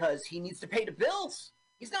job because he needs to pay the bills.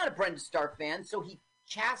 He's not a Brenda Starr fan, so he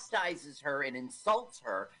chastises her and insults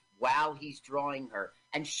her while he's drawing her.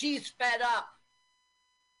 And she's fed up.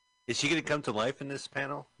 Is she going to come to life in this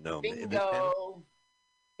panel? No. Bingo. In this panel?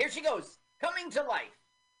 Here she goes, coming to life.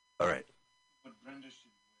 All right. What Brenda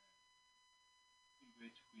should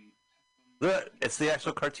Look, it's the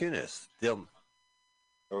actual cartoonist. Oh,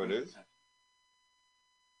 it is?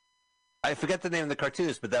 I forget the name of the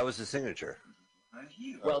cartoonist, but that was his signature.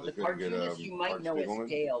 Well, the cartoonist you might know as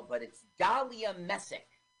Dale, but it's Dahlia Messick.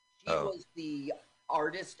 She was the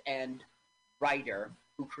artist and writer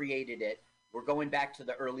who created it. We're going back to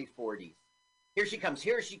the early 40s. Here she comes.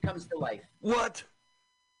 Here she comes to life. What?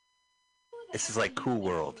 This is like Cool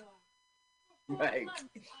World. Right.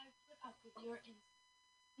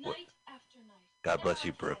 God bless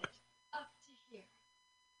you, Brooke.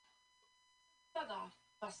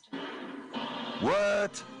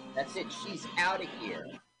 What? That's it. She's out of here.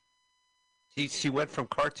 She went from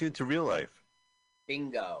cartoon to real life.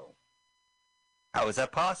 Bingo. How is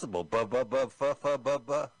that possible? Guess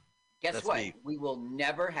That's what? me. We will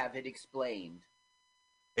never have it explained.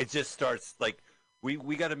 It just starts like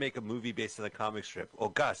we got to make a movie based on a comic strip. Oh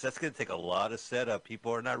gosh, that's going to take a lot of setup.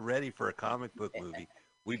 People are not ready for a comic book movie.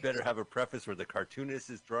 We better have a preface where the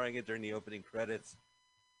cartoonist is drawing it during the opening credits.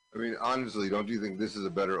 I mean, honestly, don't you think this is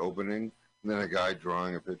a better opening than a guy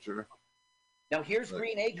drawing a picture? Now here's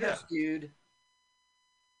Green Acres, dude.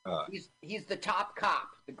 He's the top cop,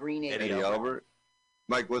 the Green Acres. Eddie Albert.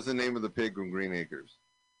 Mike, what's the name of the pig from Green Acres?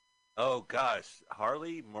 Oh gosh,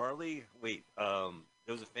 Marley. Wait, there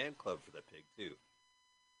was a fan club for that pig too.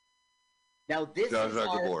 Now this is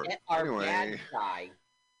our bad guy,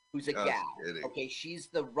 who's a gal. Kidding. Okay, she's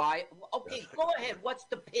the right. Okay, go ahead. What's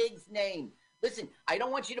the pig's name? Listen, I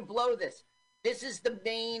don't want you to blow this. This is the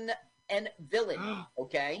main and villain.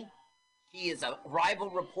 Okay, She is a rival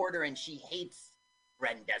reporter, and she hates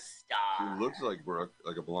Brenda Starr. She looks like Brooke,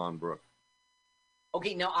 like a blonde Brooke.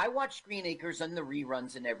 Okay, now I watched Green Acres on the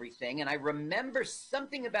reruns and everything, and I remember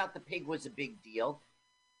something about the pig was a big deal.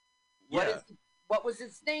 What was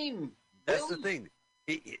his name? That's the thing.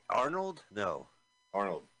 Arnold? No.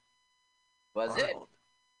 Arnold. Was it?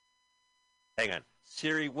 Hang on.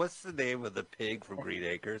 Siri, what's the name of the pig from Green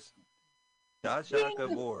Acres? Zsa Zsa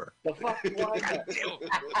Gabor. The fuck was it?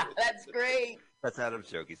 That's great. That's Adam's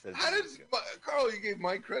joke. He says. Carl, you gave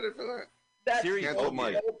Mike credit for that? That's Siri,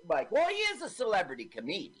 Mike. Well, he is a celebrity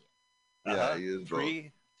comedian. Yeah, he is.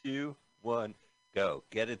 3, 2, 1, go.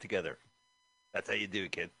 Get it together. That's how you do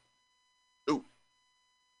it, kid. Ooh.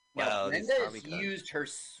 Now, Brenda has used her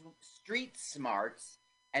street smarts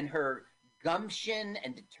and her gumption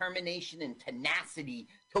and determination and tenacity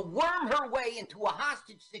to worm her way into a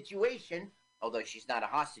hostage situation, although she's not a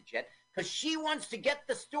hostage yet, because she wants to get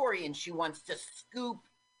the story and she wants to scoop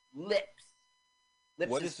lips.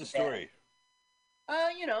 What is the story?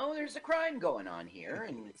 There's a crime going on here,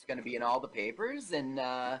 and it's going to be in all the papers, and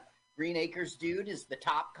Green Acres dude is the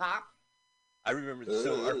top cop. I remember,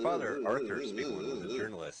 so our father, Arthur Spiegelman, was a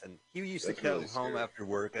journalist, and he used to come home after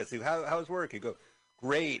work. I said, how's work? He'd go,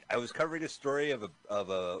 great. I was covering a story of a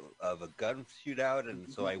gun shootout, and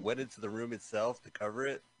so I went into the room itself to cover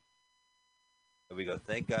it. And we go,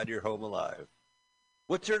 thank God you're home alive.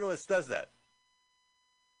 What journalist does that?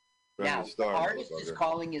 Now, the artist is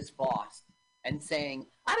calling his boss and saying,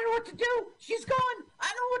 I don't know what to do. She's gone. I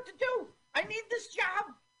don't know what to do. I need this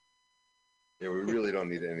job. Yeah, we really don't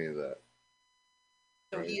need any of that.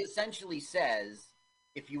 So he essentially says,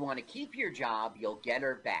 if you want to keep your job, you'll get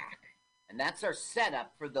her back. And that's our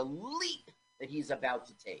setup for the leap that he's about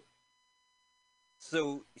to take.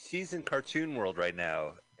 So she's in cartoon world right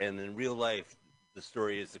now, and in real life, the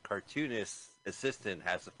story is the cartoonist's assistant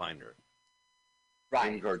has to find her.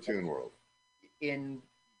 Right. In cartoon world.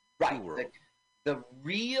 World. The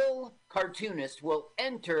real cartoonist will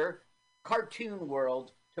enter cartoon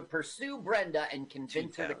world to pursue Brenda and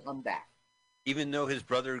convince her to come back. Even though his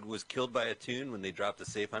brother was killed by a tune when they dropped a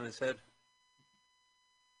safe on his head?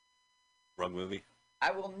 Wrong movie.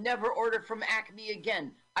 I will never order from Acme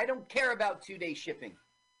again. I don't care about 2-day shipping.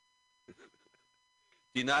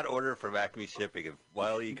 Do not order from Acme Shipping if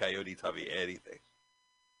Wile E. Coyote taught me anything.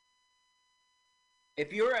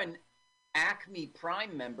 If you're an Acme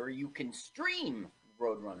Prime member, you can stream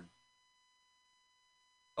Roadrunner.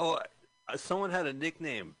 Oh, someone had a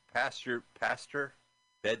nickname, Pastor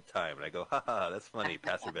Bedtime, and I go, ha, that's funny,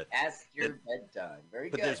 Pastor Bedtime. Pastor Bedtime, very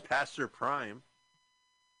good. But there's Pastor Prime.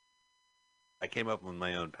 I came up with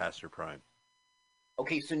my own Pastor Prime.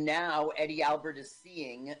 Okay, so now Eddie Albert is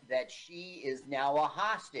seeing that she is now a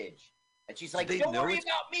hostage. And she's like, don't worry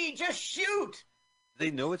about me, just shoot! They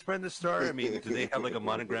know it's Brenda Starr? I mean, do they have like a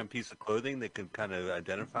monogram piece of clothing that can kind of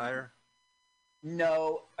identify her?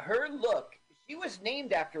 No, her look, she was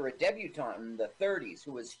named after a debutante in the 30s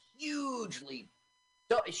who was hugely...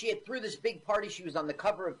 So she had threw this big party, she was on the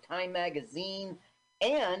cover of Time magazine,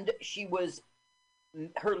 and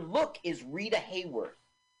her look is Rita Hayworth.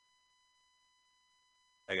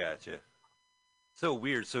 I gotcha. So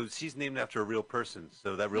weird. So she's named after a real person.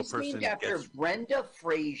 So that real person named after Brenda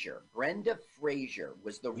Fraser. Brenda Fraser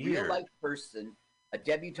was the real life person, a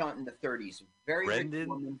debutante in the 30s. Very rich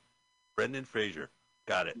woman. Brendan Fraser.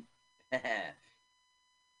 Got it.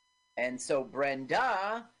 And so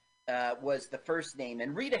Brenda was the first name,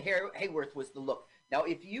 and Rita Hayworth was the look. Now,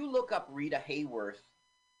 if you look up Rita Hayworth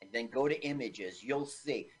and then go to images, you'll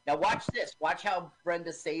see. Now, watch this. Watch how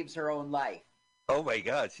Brenda saves her own life. Oh my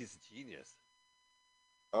God, she's a genius.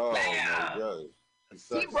 Oh my God.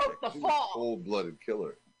 He broke the fall. Cold-blooded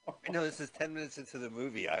killer. I know this is 10 minutes into the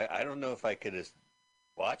movie. I don't know if I could just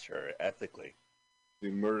watch her ethically. She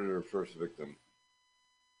murdered her first victim.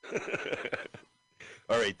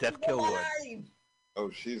 All right, Death Kill 1. Oh,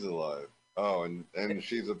 she's alive. Oh, and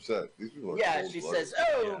she's upset. These people are she says,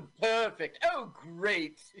 perfect. Oh,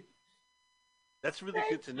 great. That's really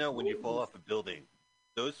good to know when you fall off a building.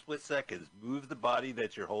 Those split seconds, move the body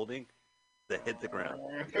that you're holding to hit the ground.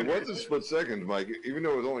 It was a split second, Mike. Even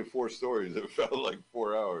though it was only 4 stories, it felt like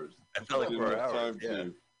 4 hours. It felt like 4 hours. Time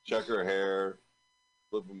to check her hair,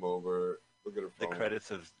 flip them over, look at her phone. The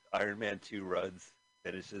credits of Iron Man 2 runs,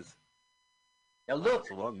 finishes. Now look,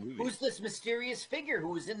 it's a long movie. Who's this mysterious figure who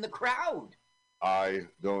was in the crowd? I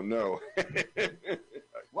don't know.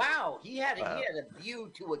 Wow, he had a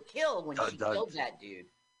view to a kill when she killed that dude.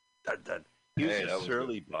 He was a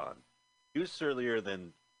surly Bond. He was surlier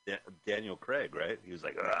than Daniel Craig, right? He was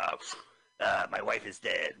like, my wife is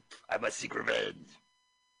dead. I must seek revenge.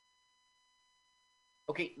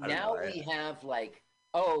 Okay, now we have like,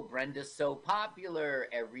 oh, Brenda's so popular,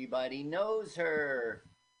 everybody knows her.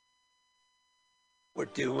 We're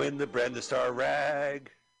doing the Brenda Starr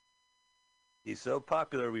rag. He's so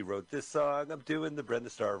popular, we wrote this song. I'm doing the Brenda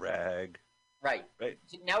Starr rag. Right. Right.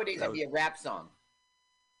 So nowadays it'd be a rap song.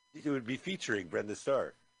 It would be featuring Brenda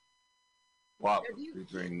Starr. Wow,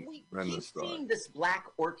 featuring Brenda Starr. Seen this black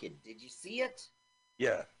orchid? Did you see it?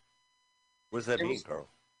 Yeah. What does that mean, Carl?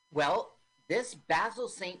 Well, this Basil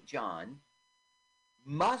St. John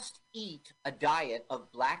must eat a diet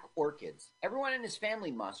of black orchids. Everyone in his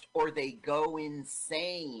family must, or they go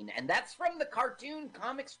insane. And that's from the cartoon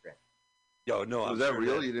comic strip. Yo, no, was that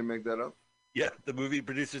real? You didn't make that up? Yeah, the movie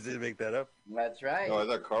producers didn't make that up. That's right. No, I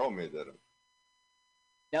thought Carl made that up.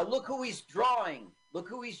 Now look who he's drawing. Look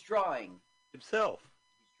who he's drawing. Himself.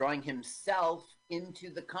 He's drawing himself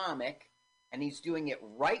into the comic, and he's doing it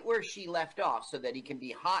right where she left off so that he can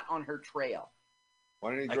be hot on her trail.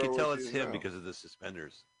 Why didn't he I can tell it's him because of the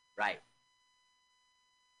suspenders. Right.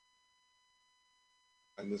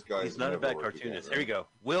 And this guy He's not a bad cartoonist. There you go.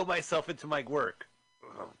 Will myself into my work.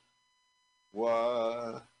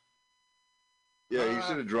 What? Yeah, he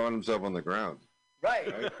should have drawn himself on the ground.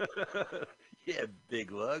 Right. Yeah,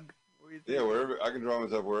 big lug. Yeah, wherever I can draw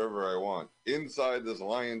myself wherever I want. Inside this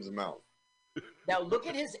lion's mouth. Now look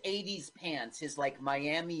at his 80s pants, his like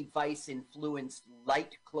Miami Vice influenced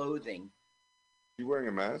light clothing. You wearing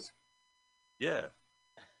a mask? Yeah.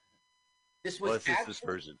 This was this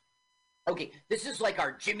version. Okay, this is like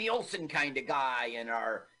our Jimmy Olsen kind of guy and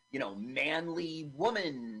our, manly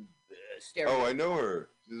woman stereotype. Oh, I know her.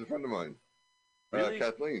 She's a friend of mine. Really?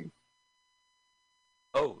 Kathleen.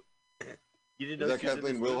 Oh, you didn't know is that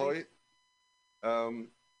Kathleen Wilhoit?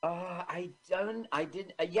 I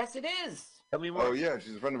didn't. Yes, it is. Tell me more. Oh, yeah,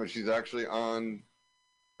 she's a friend of mine. She's actually on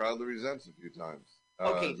Proudly Resents a few times.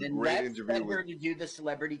 Okay, then let's get her to do the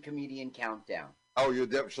celebrity comedian countdown. Oh,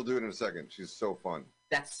 she'll do it in a second. She's so fun.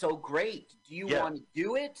 That's so great. Do you want to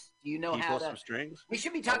do it? Do you know how to? Some strings? We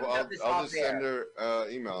should be talking about this I'll off just air. send her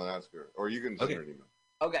email and ask her, or you can send her an email.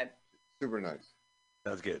 Okay. Super nice.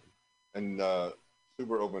 Sounds good. And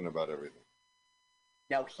super open about everything.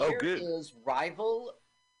 Now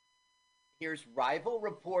here's rival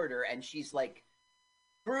reporter, and she's like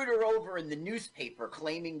screwed her over in the newspaper,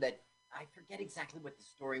 claiming that I forget exactly what the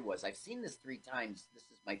story was. I've seen this 3 times. This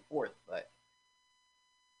is my 4th, but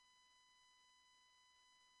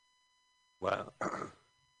wow. Do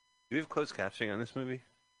we have closed captioning on this movie?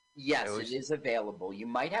 Yes, it is available. You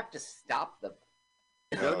might have to stop the.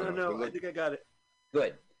 No. I think I got it.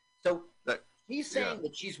 Good. So he's saying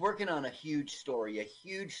that she's working on a huge story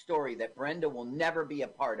that Brenda will never be a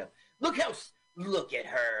part of. Look at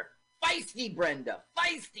her. Feisty Brenda.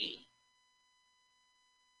 Feisty.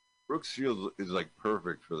 Brooke Shields is like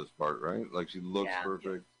perfect for this part, right? Like she looks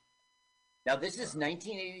perfect. Now this is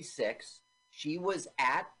 1986. She was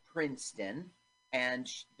at Princeton, and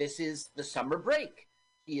this is the summer break.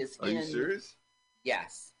 Are you serious?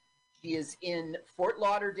 Yes. She is in Fort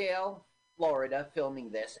Lauderdale, Florida, filming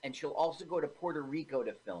this, and she'll also go to Puerto Rico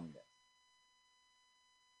to film this.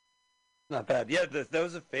 Not bad. Yeah, that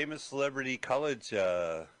was a famous celebrity college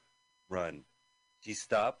run. She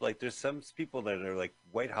stopped. Like, there's some people that are like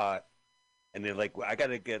white hot, and they're like, I got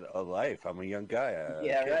to get a life. I'm a young guy.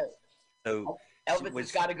 Right. So Elvis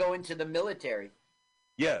has got to go into the military.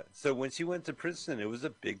 Yeah. So when she went to Princeton, it was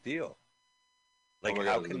a big deal. Like, oh my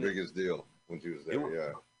God, it was the biggest deal when she was there.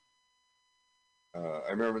 Yeah.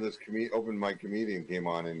 I remember this open mic comedian came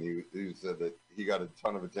on, and he said that he got a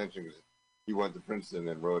ton of attention because he went to Princeton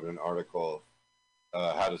and wrote an article,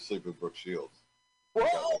 "How to Sleep with Brooke Shields." Whoa!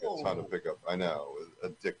 Got like a ton of pickup. I know, it was a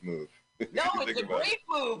dick move. No, it's a great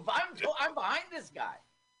move. I'm behind this guy.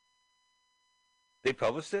 They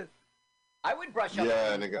published it? I would brush up.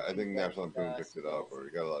 Yeah, and I think National Lampoon picked it up, or he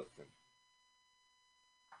got a lot of attention.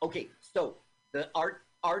 Okay, so the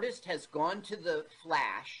artist has gone to the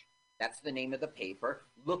Flash. That's the name of the paper,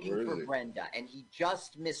 looking for Brenda, and he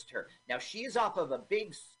just missed her. Now, she is off of a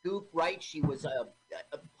big scoop, right? She was a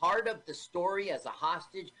part of the story as a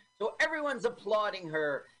hostage, so everyone's applauding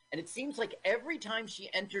her, and it seems like every time she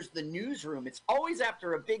enters the newsroom, it's always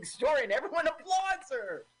after a big story, and everyone applauds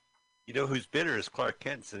her. You know who's bitter is Clark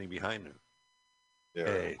Kent sitting behind her. Yeah.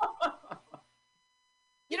 Hey.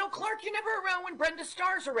 You know, Clark, you're never around when Brenda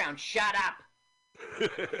Starr's around. Shut up.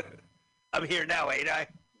 I'm here now, ain't I?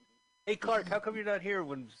 Hey, Clark, how come you're not here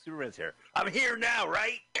when Superman's here? I'm here now,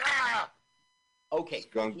 right? Ah! Okay,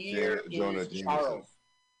 here is Charles.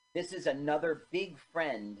 This is another big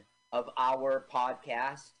friend of our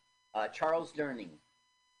podcast, Charles Durning.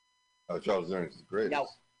 Oh, Charles Durning is great. Now,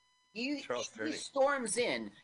 he storms in.